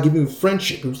 It will start giving you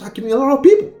friendship. It will start giving you a lot of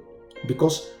people.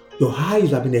 Because your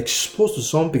eyes have been exposed to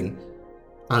something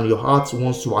and your heart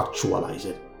wants to actualize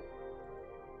it.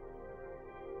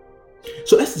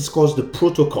 So let's discuss the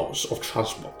protocols of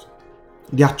transport.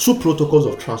 There are two protocols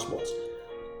of transport: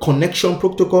 connection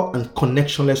protocol and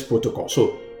connectionless protocol.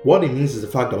 So what it means is the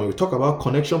fact that when we talk about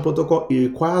connection protocol, it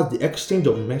requires the exchange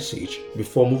of message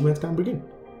before movement can begin.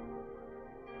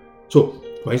 So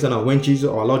for instance, when Jesus,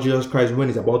 our Lord Jesus Christ, when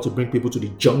he's about to bring people to the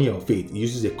journey of faith, he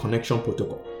uses a connection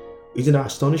protocol. Isn't that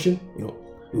astonishing? You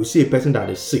will see a person that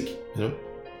is sick,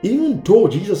 even though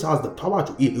Jesus has the power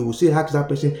to heal, he will say, ask that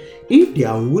person if they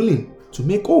are willing to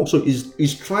make whole. So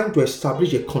he's trying to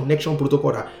establish a connection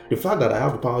protocol that the fact that I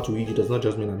have the power to heal you does not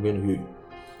just mean I'm going to heal you.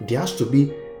 There has to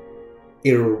be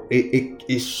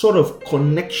a sort of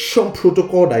connection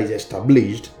protocol that is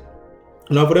established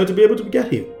now for them to be able to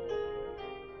get healed.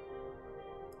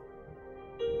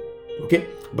 Okay,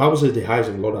 the Bible says the eyes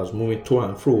of the Lord are moving to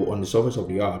and fro on the surface of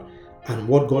the earth, and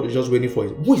what God is just waiting for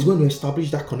is who is going to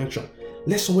establish that connection.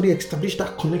 Let somebody establish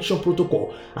that connection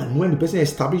protocol, and when the person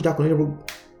establishes that connection,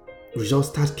 results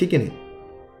start kicking in.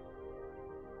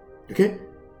 Okay,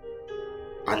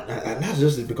 and that's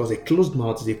just because a closed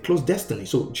mouth is a closed destiny.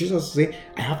 So Jesus says,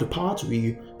 I have the power to heal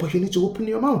you, but you need to open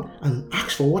your mouth and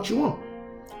ask for what you want.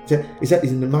 He said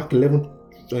in the Mark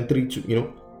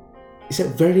 11:23, He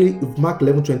said, very, Mark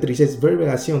 11:23, he says, very well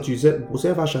I say unto you, he said,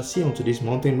 whosoever shall say unto this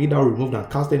mountain, be thou removed and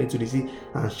casted into the sea,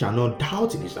 and shall not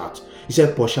doubt in his heart. He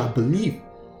said, but shall believe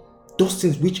those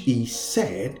things which he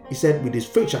said, with his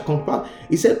faith shall come to pass.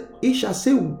 He said, he shall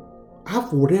say,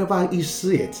 have whatever he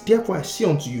said. Therefore I say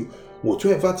unto you,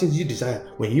 whatsoever things you desire,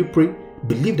 when you pray,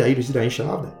 believe that you receive and you shall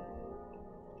have them.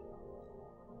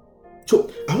 So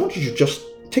I want you to just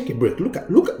take a break. Look at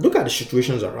the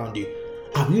situations around you.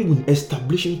 Have you been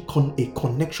establishing a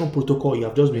connection protocol? You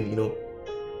have just been,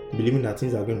 believing that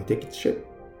things are going to take its shape.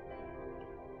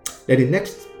 Then the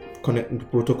next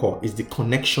protocol is the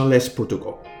connectionless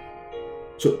protocol.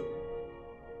 So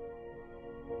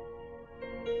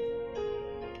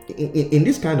in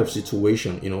this kind of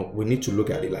situation, we need to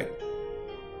look at it like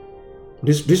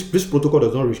this protocol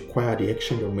does not require the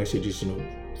exchange of messages,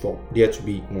 for there to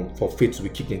be, for faith to be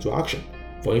kicked into action.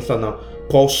 For instance, now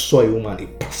Paul saw a woman, he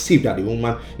perceived that the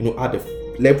woman, had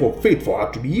a level of faith for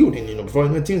her to be healed, and before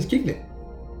things kicked in.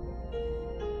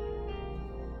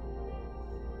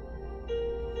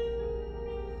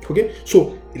 Okay,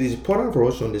 so it is important for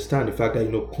us to understand the fact that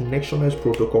connectionless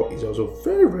protocol is also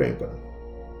very, very important.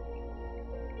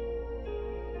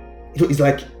 So it's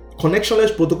like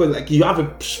connectionless protocol is like you have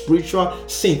a spiritual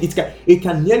sin. It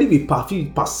can nearly be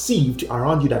perceived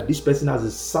around you that this person has a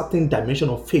certain dimension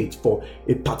of faith for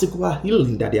a particular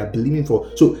healing that they are believing for.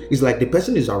 So it's like the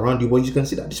person is around you, but you can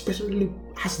see that this person really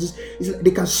has this. It's like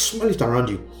they can smell it around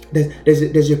you.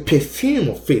 There's a perfume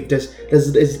of faith.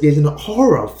 There's an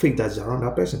aura of faith that's around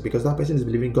that person because that person is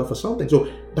believing God for something. So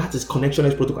that is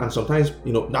connectionless protocol, and sometimes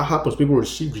that happens. People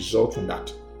receive results from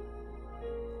that.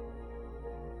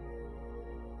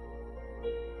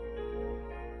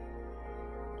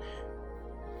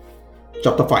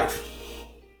 Chapter 5,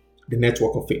 the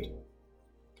network of faith.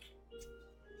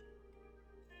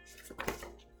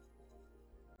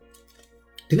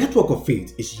 The network of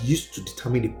faith is used to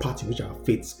determine the path in which our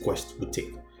faith's quest will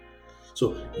take.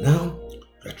 So now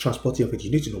you're transporting your faith.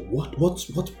 You need to know what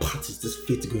path is this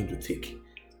faith going to take?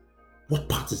 What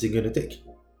path is it going to take?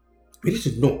 We need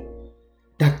to know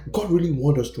that God really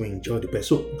wants us to enjoy the best.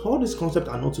 So all these concepts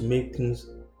are not to make things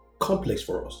complex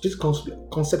for us. This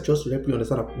concept just to help you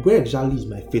understand where exactly is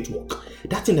my faith work.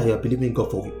 That thing that you are believing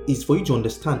God for is for you to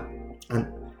understand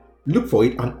and look for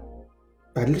it. And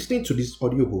by listening to this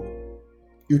audiobook,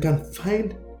 you can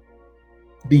find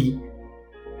the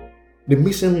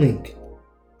missing link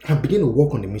and begin to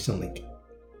work on the missing link.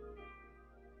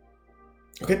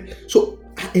 Okay, so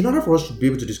in order for us to be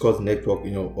able to discuss network,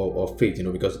 of faith,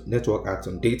 because network acts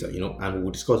on data, and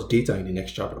we'll discuss data in the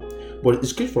next chapter. But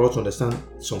it's good for us to understand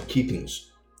some key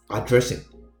things: addressing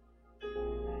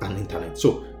and internet.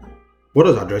 So, what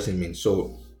does addressing mean?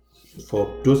 So,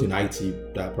 for those in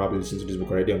IT that probably listen to this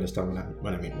book already understand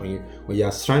what I mean. When you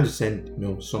are trying to send,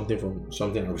 something from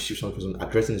something and receive something from something,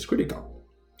 addressing is critical.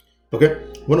 Okay,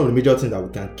 one of the major things that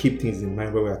we can keep things in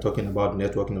mind when we are talking about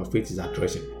networking of faith is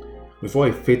addressing. Before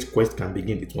a faith quest can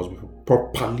begin, it must be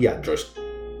properly addressed.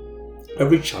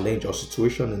 Every challenge or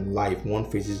situation in life one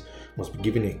faces must be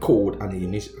given a code and a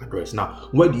unique address. Now,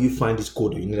 where do you find this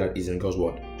code or unique that is in God's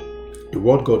word? The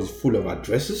word God is full of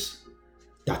addresses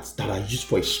that are used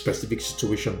for a specific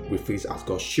situation we face as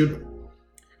God's children.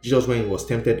 Jesus, when he was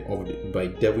tempted by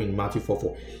the devil in Matthew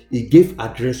 4:4, he gave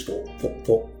address for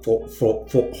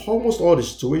almost all the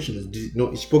situations.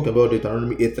 He spoke about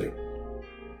Deuteronomy 8:3.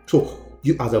 So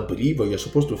you as a believer, you're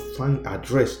supposed to find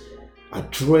addressing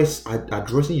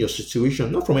your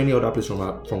situation, not from any other place,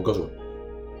 from God's word.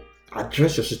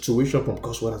 Address your situation from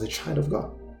God's word as a child of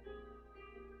God.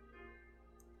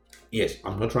 Yes,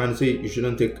 I'm not trying to say you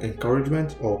shouldn't take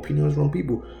encouragement or opinions from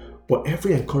people, but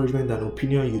every encouragement and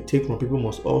opinion you take from people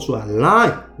must also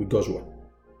align with God's word.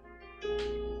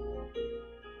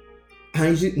 And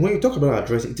you see, when you talk about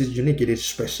address, it is unique, it is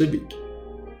specific.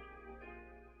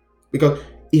 Because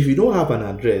if you don't have an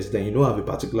address, then you don't have a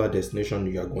particular destination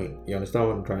you are going. You understand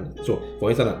what I'm trying to say? So, for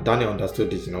instance, Daniel understood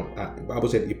this, the Bible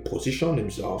said he positioned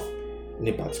himself in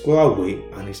a particular way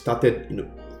and he started,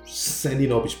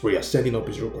 sending up his prayer, sending up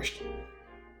his request.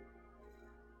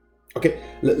 Okay,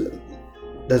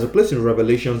 there's a place in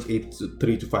Revelations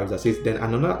 8:3-5 that says, then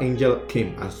another angel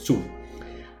came and stood,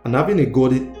 and having a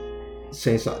golden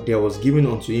censer, there was given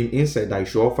unto him incense that he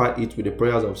should offer it with the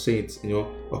prayers of saints,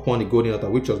 upon the golden altar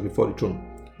which was before the throne.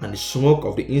 And the smoke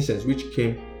of the incense which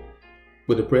came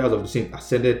with the prayers of the saints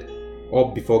ascended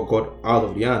up before God out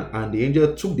of the hand. And the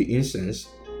angel took the incense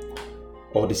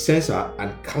or the censer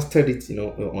and casted it,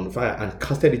 on fire, and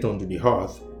casted it onto the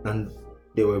earth. And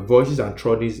there were voices and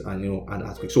trudges and and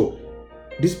earthquakes. So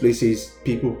these places,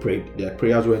 people prayed, their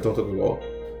prayers went onto the Lord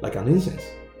like an incense.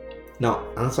 Now,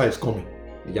 answer is coming.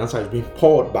 The answer is being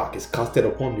poured back, is casted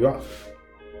upon the earth.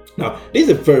 Now, this is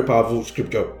a very powerful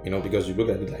scripture, because you look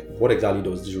at it like, what exactly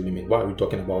does this really mean? Why are we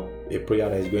talking about a prayer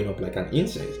that is going up like an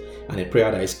incense and a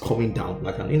prayer that is coming down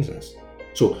like an incense?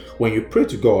 So, when you pray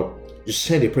to God, you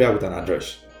send a prayer with an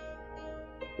address,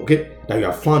 okay, that you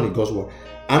have found in God's word.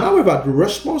 And however, the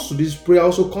response to this prayer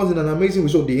also comes in an amazing way.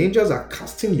 So, the angels are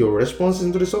casting your responses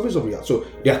into the surface of the earth. So,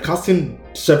 they are casting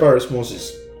several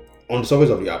responses on the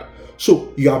surface of the earth.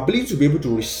 So your ability to be able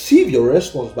to receive your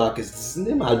response back is the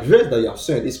same address that you have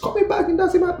sent. It's coming back in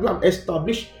that same address. You have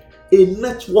established a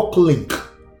network link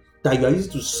that you are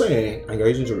using to send and you are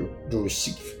using to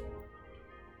receive.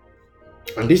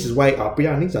 And this is why our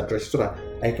prayer needs address, so that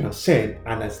I can send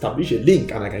and establish a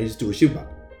link and I can use it to receive back.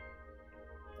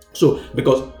 So,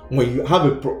 because when you have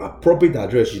a appropriate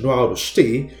address, you know how to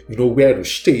stay, you know where to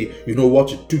stay, you know what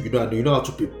to do, and you know how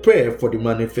to prepare for the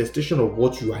manifestation of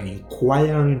what you are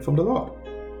inquiring from the Lord.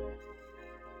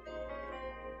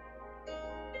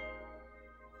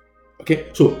 Okay,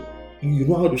 so you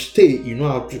know how to stay, you know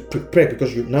how to prepare,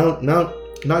 because you now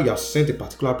you have sent a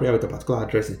particular prayer with a particular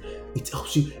address, and it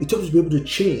helps you to be able to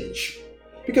change.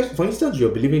 Because, for instance, you're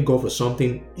believing God for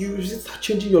something, you start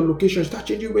changing your location, start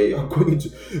changing where you're going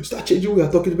to, start changing who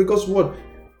you're talking to, because what?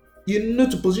 You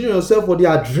need to position yourself for the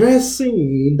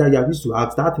addressing that you are used to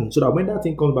have that thing, so that when that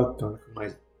thing comes back, you can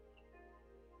recognize it.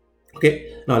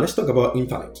 Okay, now let's talk about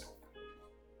internet.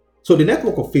 So the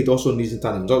network of faith also needs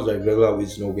internet, just like regular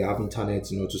ways, we have internet,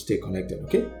 to stay connected,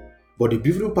 okay? But the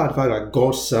beautiful part, the fact that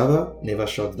God's server never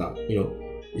shuts down,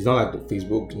 It's not like the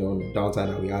Facebook, downtime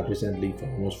that we had recently for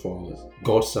almost 4 hours.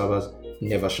 God's servers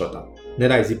never shut down.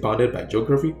 Neither is it bounded by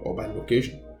geography or by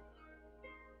location.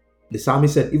 The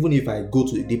psalmist said, even if I go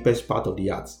to the deepest part of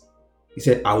the earth, he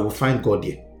said, I will find God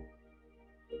there.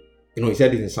 He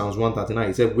said it in Psalms 139.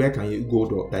 He said, where can you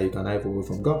go that you can hide away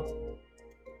from God?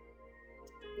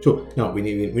 So now we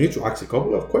need to ask a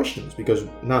couple of questions, because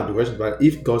now the question is,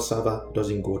 if God's server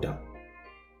doesn't go down,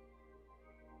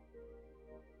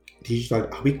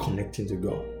 are we connecting to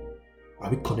God? Are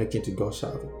we connecting to God's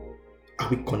server? Are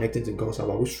we connecting to God's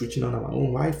server? Are we switching on our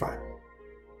own Wi-Fi?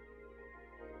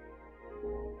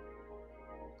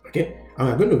 Okay, and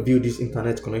we're going to view this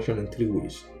internet connection in 3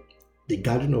 ways: the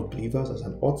gathering of believers as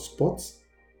an hotspot,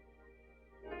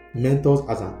 mentors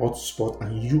as an hotspot,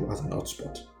 and you as an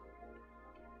hotspot.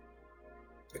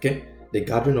 Okay, the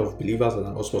gathering of believers as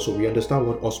an hotspot. So we understand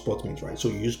what hotspot means, right? So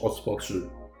you use hotspot to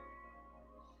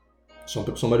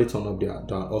somebody turn up their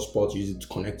hotspot, use it to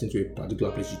connect into a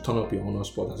particular place. You turn up your own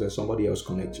hotspot and say somebody else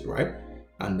connects you, right?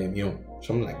 And then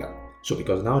something like that. So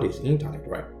because nowadays internet,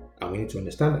 right? And we need to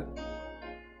understand that.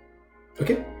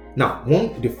 Okay. Now,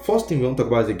 the first thing we want to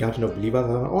talk about is the gathering of believers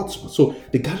as an hotspot. So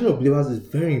the gathering of believers is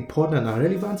very important and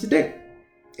relevant today.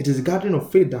 It is a gathering of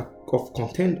faith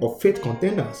faith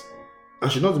contenders,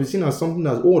 and should not be seen as something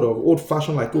that's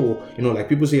old-fashioned, like like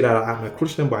people say that I'm a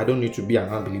Christian, but I don't need to be an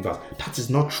unbeliever. That is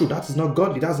not true. That is not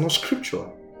godly. That's not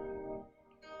scriptural.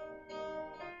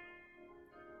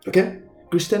 Okay?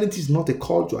 Christianity is not a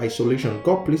call to isolation.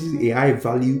 God places a high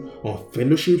value on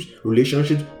fellowships,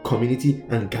 relationships, community,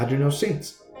 and gathering of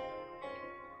saints.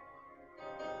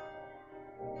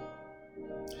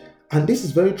 And this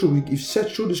is very true. If you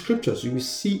search through the scriptures, you will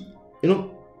see,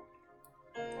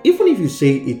 even if you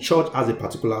say a church has a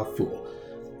particular floor,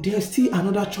 there's still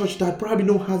another church that probably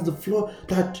don't has the floor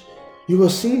that you are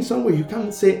seeing somewhere. You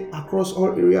can't say across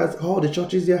all areas, all the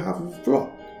churches there have a floor.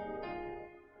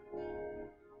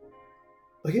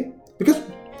 Okay? Because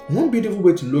one beautiful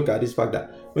way to look at this fact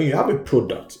that when you have a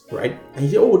product, right, and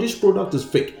you say, oh, this product is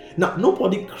fake. Now,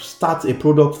 nobody starts a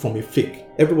product from a fake.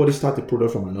 Everybody starts a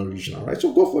product from an original, right?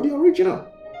 So go for the original.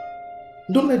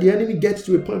 Don't let the enemy get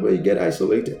to a point where you get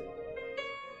isolated.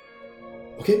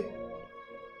 Okay?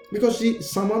 Because see,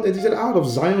 someone that said, out of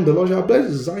Zion, the Lord shall bless.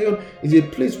 Zion is a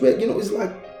place where, it's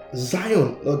like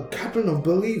Zion, a gathering of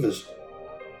believers.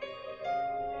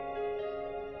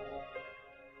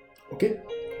 Okay?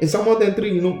 In Psalm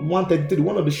 133, 133,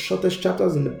 one of the shortest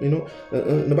chapters in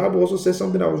the Bible also says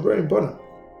something that was very important.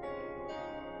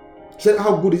 It said,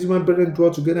 how good is it when brethren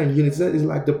dwell together in unity? It said, it's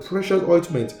like the precious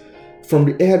ointment from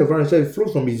the head of Aaron. It said, it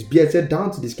flows from his beard, it said,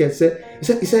 down to the skirt. It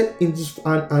said, in this,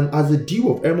 and as the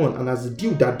dew of Hermon, and as the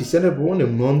dew that descended upon the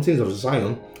mountains of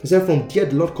Zion, it said, from there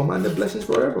the Lord commanded blessings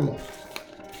forevermore.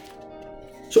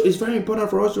 So it's very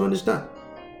important for us to understand.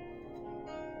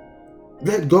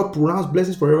 Let God pronounce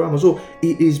blessings forevermore. So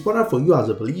it is important for you as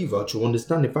a believer to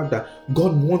understand the fact that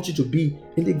God wants you to be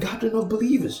in the gathering of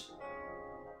believers.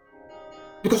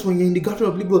 Because when you're in the gathering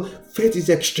of believers, faith is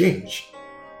exchanged.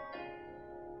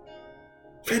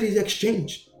 Faith is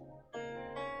exchanged.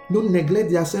 Don't neglect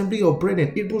the assembly of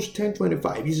brethren. Hebrews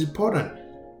 10:25 is important.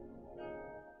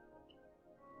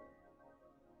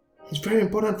 It's very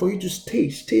important for you to stay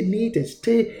knitted,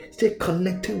 stay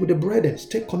connected with the brethren,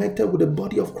 stay connected with the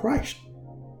body of Christ.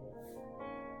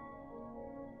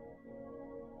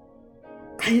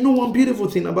 And you know one beautiful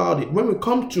thing about it, when we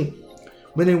come to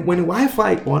when a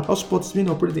Wi-Fi or an hotspot is being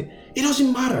operated, it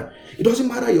doesn't matter. It doesn't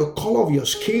matter your color of your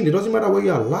skin. It doesn't matter whether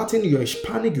you are Latin, you're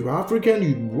Hispanic, you're African,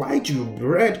 you're white, you're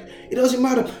red. It doesn't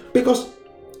matter, because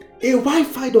a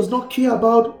Wi-Fi does not care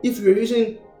about if you're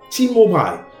using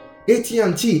T-Mobile,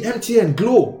 AT&T, MTN,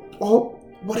 Globe, or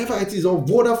whatever it is, or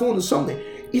Vodafone or something.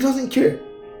 It doesn't care.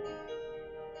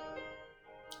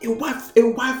 A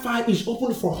Wi-Fi is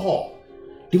open for all.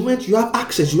 The moment you have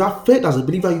access, you have faith as a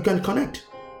believer, you can connect.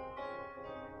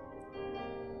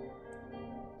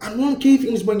 And one key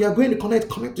thing is when you are going to connect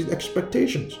with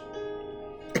expectations.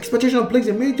 Expectation plays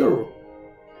a major role.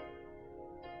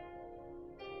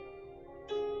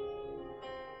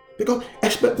 Because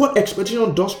what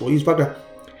expectation does for you is that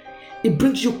it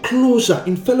brings you closer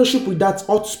in fellowship with that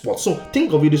hotspot. So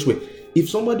think of it this way. If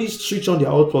somebody switch on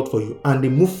their hotspot for you and they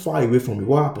move far away from you,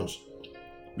 what happens?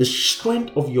 The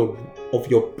strength of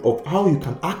how you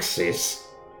can access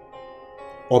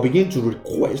or begin to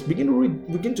request,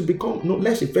 begin to become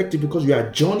less effective because you are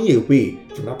journeying away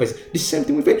from that person. The same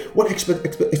thing with faith. What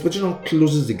expectation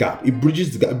closes the gap, it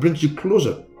bridges the gap, it brings you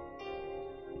closer.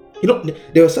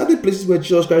 There were certain places where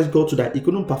Jesus Christ got to that he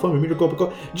couldn't perform a miracle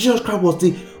because Jesus Christ was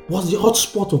the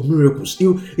hotspot of miracles.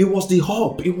 It was the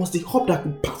hub. It was the hub that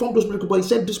could perform those miracles. But he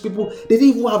said these people, they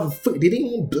didn't even have faith. They didn't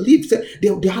even believe.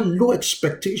 They had low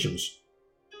expectations.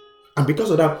 And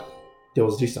because of that, there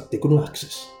was this that they couldn't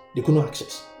access. They couldn't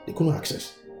access.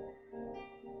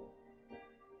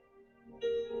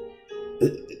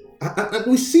 And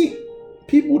we see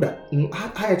people that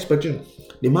had high expectations.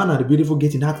 The man at the beautiful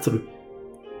gate in Act 3.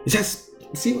 It says,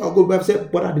 see how good we have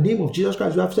said, but at the name of Jesus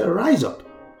Christ, we have said, rise up.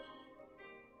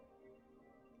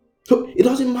 So it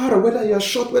doesn't matter whether you're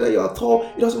short, whether you're tall,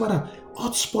 it doesn't matter.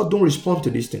 Hotspot don't respond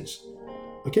to these things.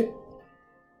 Okay?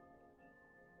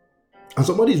 And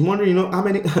somebody is wondering, how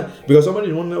many, because somebody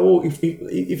is wondering,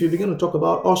 if you begin to talk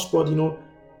about hotspot,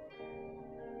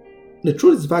 the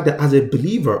truth is the fact that as a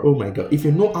believer, oh my God, if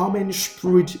you know how many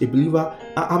spirit a believer,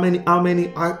 how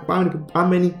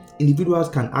many individuals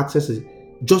can access it,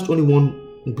 just only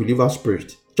one believer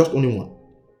spirit, just only one.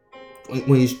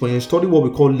 When you study what we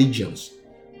call legions,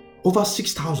 over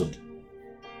 6,000.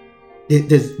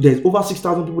 There's over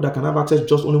 6,000 people that can have access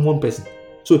just only one person.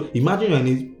 So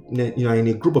imagine you're in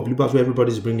a group of believers where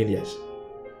everybody's bringing yes.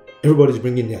 Everybody's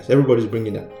bringing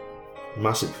that.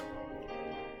 Massive.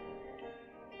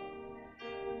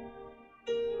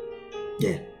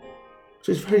 Yeah.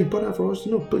 So it's very important for us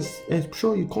to know. Please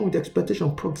ensure you come with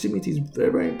expectation. Proximity is very,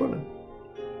 very important.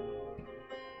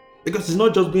 Because it's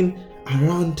not just being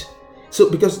around. So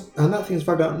because another thing is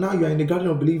the fact that now you are in the garden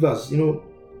of believers,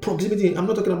 proximity. I'm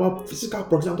not talking about physical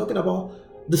proximity. I'm talking about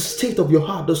the state of your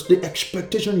heart, the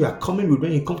expectation you are coming with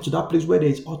when you come to that place where there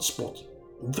is hotspot.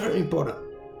 Very important.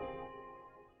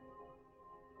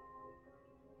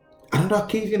 Another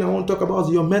key thing I want to talk about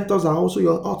is your mentors are also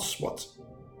your hotspot.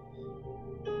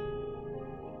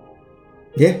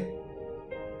 Yeah.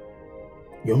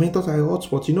 Your mentors are your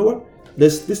hotspot. You know what?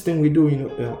 There's this thing we do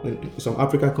in some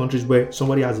African countries where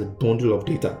somebody has a bundle of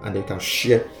data and they can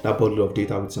share that bundle of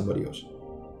data with somebody else.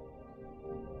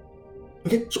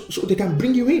 Okay, so they can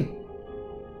bring you in.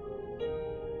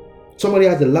 Somebody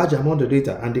has a large amount of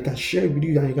data and they can share it with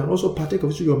you, and you can also partake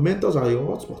of it. So your mentors are your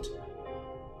hotspot.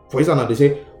 For example, they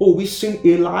say, we sing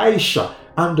Elisha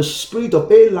and the spirit of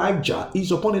Elijah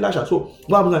is upon Elisha. So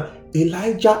what happens?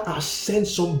 Elijah has sent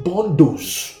some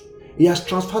bundles. He has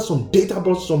transferred some data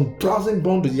bundles, some browsing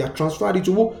bundles. He has transferred it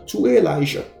to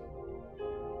Elisha.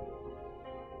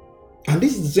 And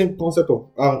this is the same concept of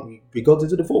we got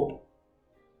into the fold.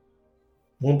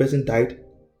 One person died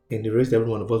and they raised every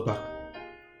one of us back.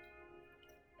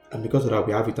 And because of that,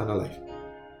 we have eternal life.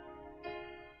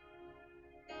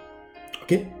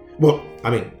 Okay? Well,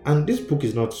 and this book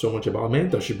is not so much about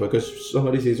mentorship, because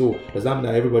somebody says, does that mean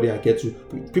that everybody I get to...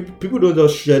 People don't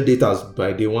just share data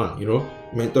by day one,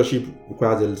 Mentorship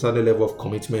requires a certain level of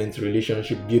commitment,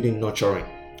 relationship, building, nurturing,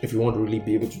 if you want to really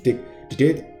be able to take the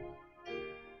data.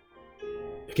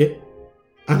 Okay?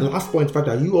 And the last point, the fact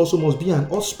that you also must be an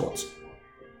hotspot.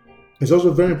 It's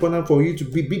also very important for you to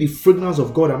be the fragrance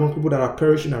of God among people that are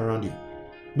perishing around you.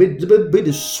 Be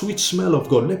the sweet smell of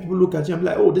God. Let people look at you and be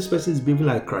like, this person is behaving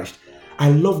like Christ. I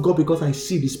love God because I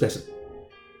see this person.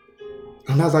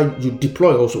 And that's how you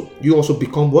deploy also. You also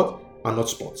become what? An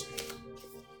hotspot.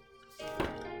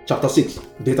 Chapter 6,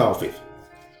 data of faith.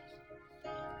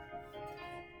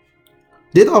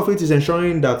 Data of faith is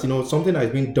ensuring that something that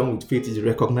is being done with faith is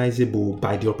recognizable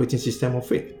by the operating system of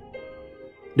faith.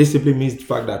 This simply means the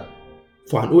fact that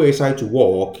for an OSI to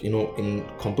work, in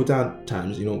computer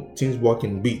terms, things work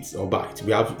in bits or bytes.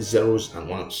 We have zeros and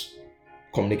ones,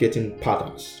 communicating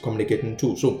patterns, communicating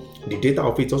tools. So the data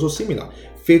of faith is also similar.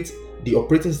 Faith, the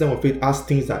operating system of faith, has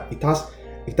things that it has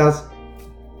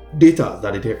data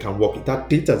that it can work. It has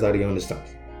data that it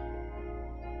understands.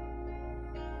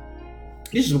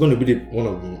 This is going to be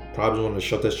probably one of the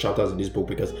shortest chapters in this book,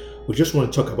 because we just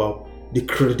want to talk about the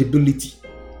credibility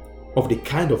of the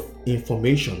kind of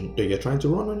information that you're trying to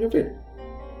run on your faith.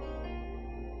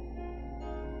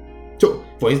 So,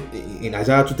 in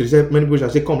Isaiah 2:3, he said, many people shall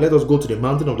say, come, let us go to the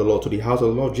mountain of the Lord, to the house of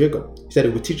the Lord Jacob. He said,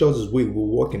 he will teach us his way, we will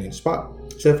walk in his path.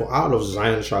 He said, for out of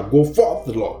Zion shall go forth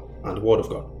the law and the word of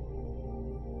God.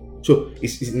 So,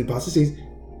 it's in the passage says,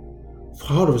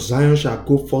 for out of Zion shall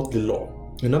go forth the law.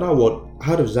 In other words,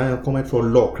 out of Zion cometh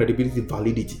from law, credibility,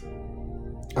 validity.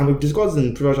 And we've discussed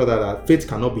in previous chapter that faith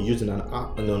cannot be used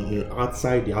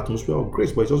outside the atmosphere of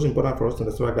grace, but it's also important for us to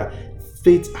understand that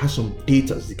faith has some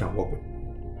data it can work with.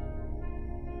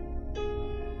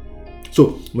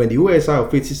 So when the OSI of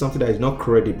faith sees something that is not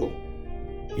credible,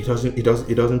 it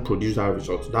doesn't produce that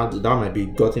result. That might be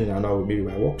gotten in another way, maybe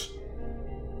by works.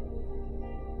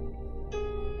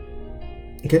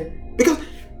 Okay?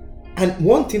 And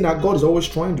one thing that God is always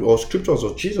trying to, or scriptures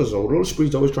or Jesus or the Holy Spirit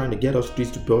is always trying to get us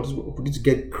to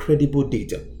get credible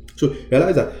data. So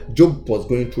realize that Job was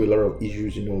going through a lot of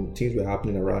issues, things were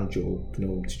happening around Job,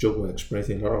 Job was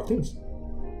experiencing a lot of things.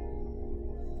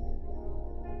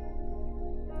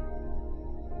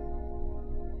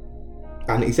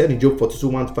 And he said in Job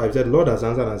 42:1-5, he said, the Lord has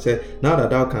answered and said, now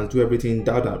that thou canst do everything,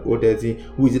 thou that odest thee,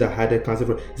 who is it that hideth counsel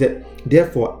from? He said,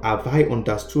 therefore have I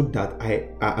understood that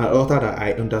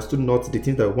I understood not the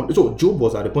things that I want. So Job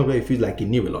was at the point where he feels like he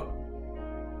knew a lot.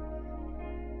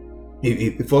 He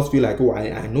first feel like,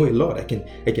 I know a lot. I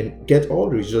can get all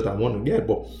the results I want to get.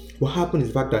 But what happened is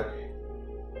the fact that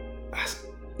as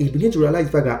he began to realize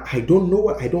the fact that I don't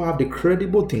have the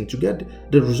credible thing to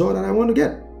get the result that I want to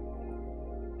get.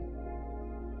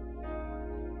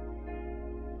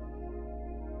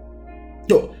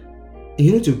 So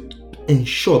you need to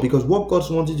ensure, because what God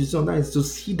wants you to do sometimes is to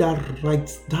see that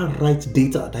right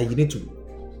data that you need to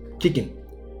kick in.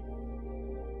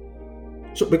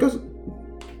 So because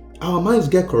our minds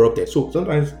get corrupted, so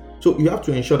sometimes you have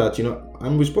to ensure that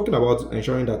and we've spoken about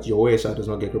ensuring that your OSI does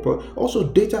not get corrupted. Also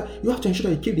data, you have to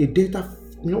ensure that you keep the data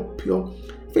pure.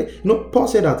 Paul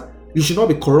said that you should not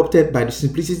be corrupted by the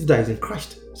simplicity that is in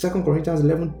Christ. 2 Corinthians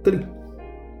 11:3.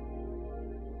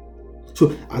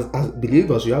 So as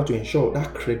believers, you have to ensure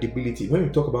that credibility. When we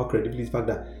talk about credibility, the fact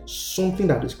that something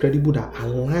that is credible, that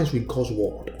aligns with God's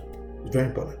word, is very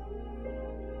important.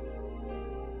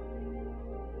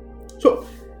 So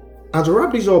as to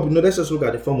wrap this up, let's just look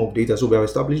at the form of data. So we have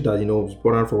established that it's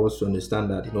important for us to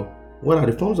understand that what are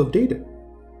the forms of data.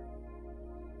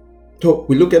 So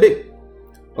we look at it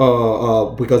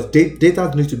because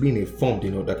data needs to be in a form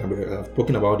that can be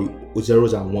spoken about the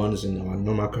zeros and ones in our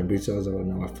normal computers or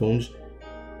in our phones.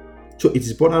 So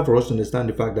it's important for us to understand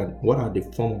the fact that what are the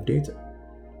form of data.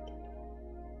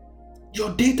 Your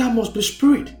data must be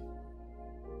spirit,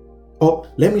 or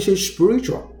let me say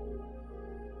spiritual.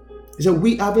 He said,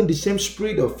 we having the same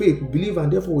spirit of faith, we believe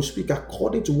and therefore we speak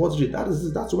according to what's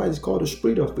written. That's why it's called the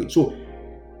spirit of faith. So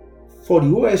for the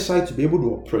OSI to be able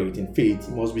to operate in faith,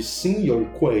 it must be seeing your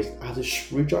request as a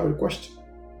spiritual request.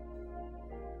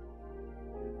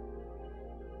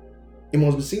 It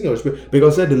must be seeing your spirit,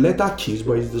 because the letter kills,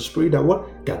 but it's the spirit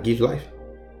that gives life.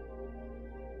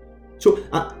 So,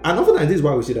 and often this is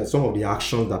why we see that some of the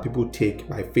actions that people take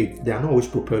by faith, they are not always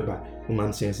propelled by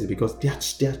human senses, because they're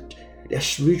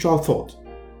spiritual thought.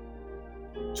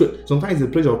 So sometimes in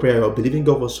the place of prayer, you're believing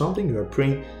God for something, you're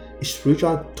praying, a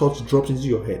spiritual thought drops into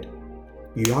your head.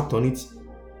 You act on it,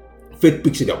 faith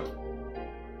picks it up.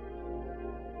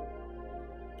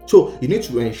 So you need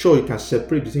to ensure you can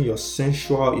separate between your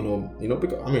sensual,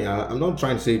 because I'm not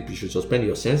trying to say you should suspend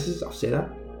your senses. I've said that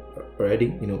already,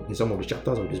 in some of the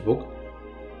chapters of this book.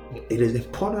 It is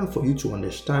important for you to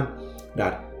understand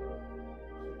that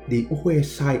the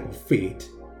OSI of faith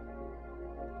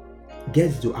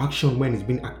gets to action when it's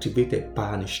being activated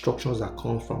by an instructions that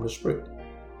comes from the Spirit.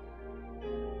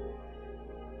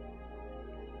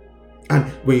 And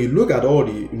when you look at all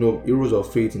the heroes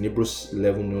of faith in Hebrews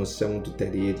 11, 7 to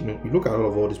 38, you look at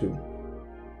all these people.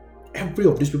 Every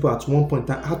of these people at one point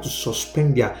in time had to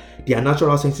suspend their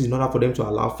natural senses in order for them to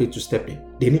allow faith to step in.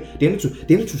 They need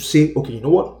to say, okay, you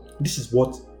know what? This is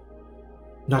what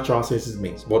natural senses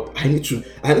means, but I need to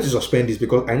suspend this,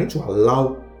 because I need to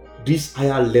allow this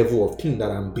higher level of thing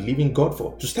that I'm believing God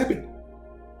for to step in.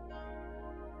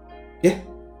 Yeah.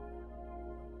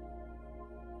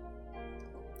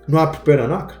 Noah prepared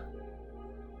an ark.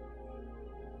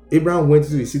 Abraham went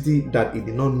to a city that he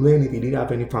did not know anything, he didn't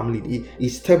have any family. He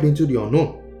stepped into the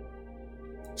unknown.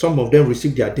 Some of them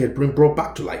received their dead, brought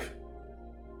back to life.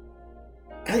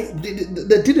 And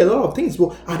they did a lot of things,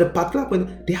 but at a particular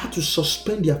point, they had to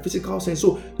suspend their physical sense.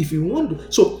 So, if you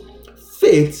want,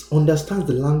 faith understands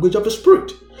the language of the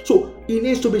spirit. So, it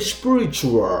needs to be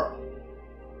spiritual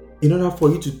in order for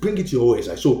you to bring it to your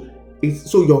OSI.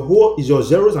 So your whole is your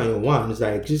zeros and your ones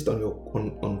that exist on your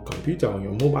on computer, on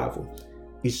your mobile phone,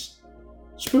 is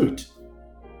spirit.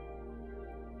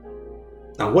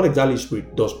 Now, what exactly is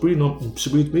spirit? Does spirit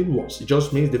mean what? It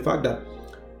just means the fact that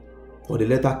for the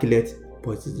letter killeth,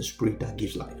 but it is the spirit that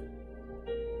gives life.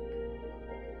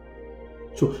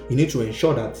 So you need to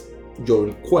ensure that your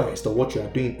request or what you are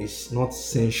doing is not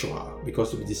sensual,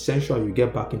 because if it is sensual, you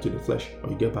get back into the flesh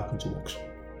or you get back into works.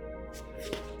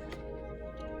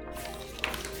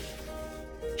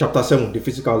 Chapter 7, the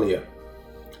physical layer.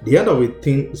 The end of a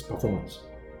thing is performance,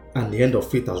 and the end of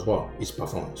faith as well is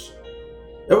performance.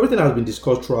 Everything that has been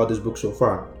discussed throughout this book so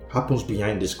far happens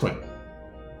behind the screen.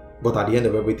 But at the end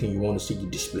of everything, you want to see the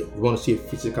display. You want to see a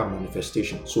physical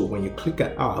manifestation. So when you click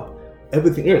an app,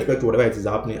 everything, irrespective of whatever it is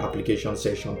happening, application,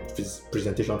 session,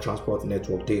 presentation, transport,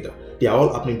 network, data, they are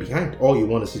all happening behind. All you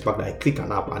want to see is the fact that I click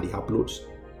an app and it uploads.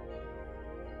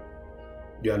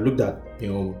 You have looked at,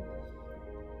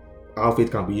 how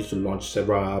faith can be used to launch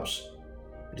several apps,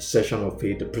 the session of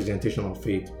faith, the presentation of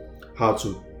faith, how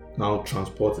to now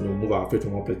transport, move our faith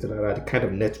from one place to another, the kind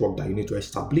of network that you need to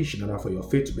establish in order for your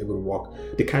faith to be able to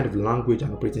work, the kind of language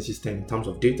and operating system in terms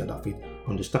of data that faith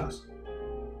understands.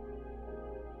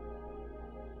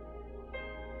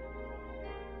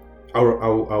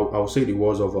 I'll say the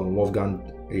words of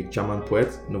Wolfgang, a German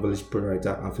poet, novelist, playwright,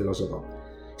 and philosopher.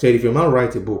 He said, if a man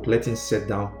writes a book, let him set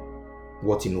down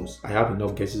what he knows. I have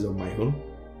enough guesses of my own.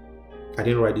 I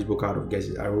didn't write this book out of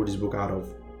guesses. I wrote this book out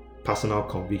of personal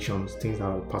convictions, things that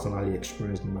I've personally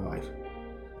experienced in my life.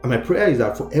 And my prayer is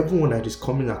that for everyone that is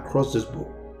coming across this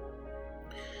book,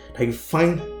 that you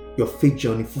find your faith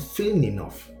journey fulfilling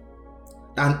enough.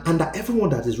 And that everyone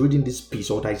that is reading this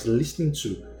piece or that is listening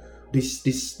to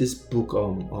this book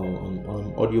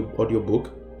audio book,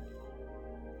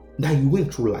 that you win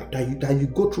through life, that you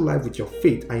go through life with your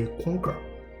faith and you conquer.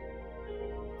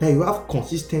 That you have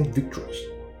consistent victories.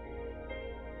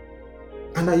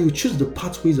 And that you choose the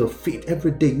pathways of faith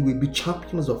every day. You will be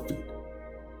champions of faith.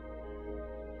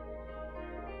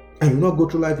 And you will not go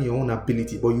through life in your own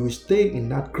ability, but you will stay in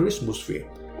that grace atmosphere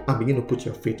and begin to put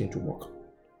your faith into work.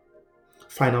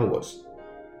 Final words.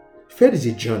 Faith is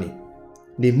a journey.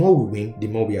 The more we win, the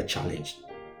more we are challenged.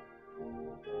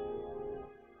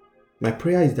 My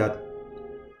prayer is that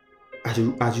as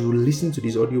you listen to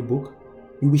this audiobook,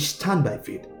 you will stand by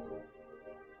faith.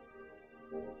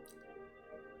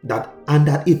 That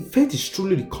if faith is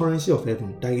truly the currency of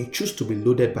heaven, that you choose to be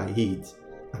loaded by it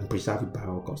and preserve it by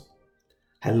all cost.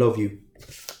 I love you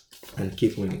and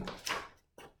keep winning.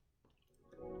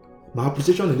 My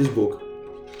appreciation in this book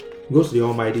goes to the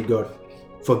Almighty God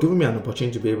for giving me an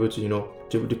opportunity to be able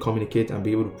to communicate and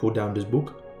be able to put down this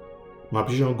book. My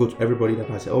appreciation goes to everybody that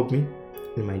has helped me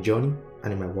in my journey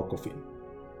and in my work of faith.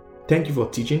 Thank you for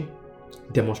teaching,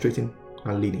 demonstrating,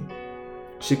 and leading.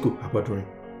 Siku Abadurin.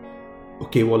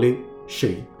 Okewole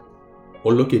Sheyi.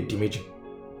 Oloke Dimeji.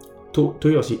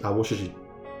 Toyosi Awoshoshi.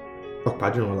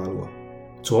 Okpadrin Olaluwa.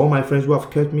 To all my friends who have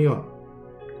kept me on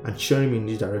and cheering me in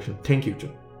this direction, thank you,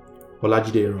 John.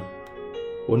 Olajide Aaron.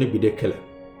 Onibide Kele.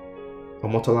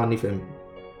 Omotola Nifem.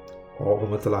 Or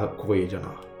Omotola Kuboyejo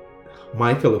now.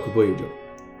 Michael Okuboyejo.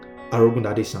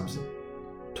 Arogundade Samson.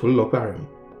 Tolulope Aremu.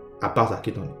 Abbas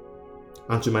Akitoni.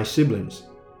 And to my siblings,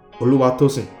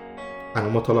 Oluwatosin and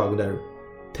Omotola Agudari,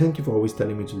 thank you for always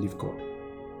telling me to leave God.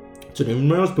 To the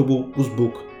numerous people whose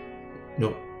book,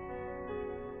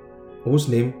 whose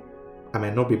name I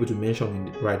might not be able to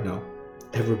mention right now,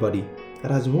 everybody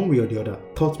that has one way or the other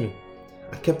taught me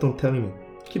and kept on telling me,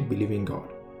 keep believing God.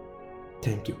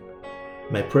 Thank you.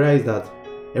 My prayer is that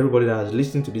everybody that is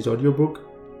listening to this audiobook,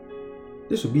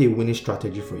 this will be a winning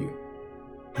strategy for you,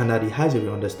 and that the eyes of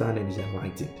your understanding is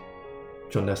enlightened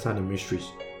to understand the mysteries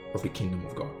of the kingdom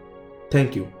of God.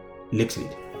 Thank you. Lex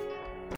Lead.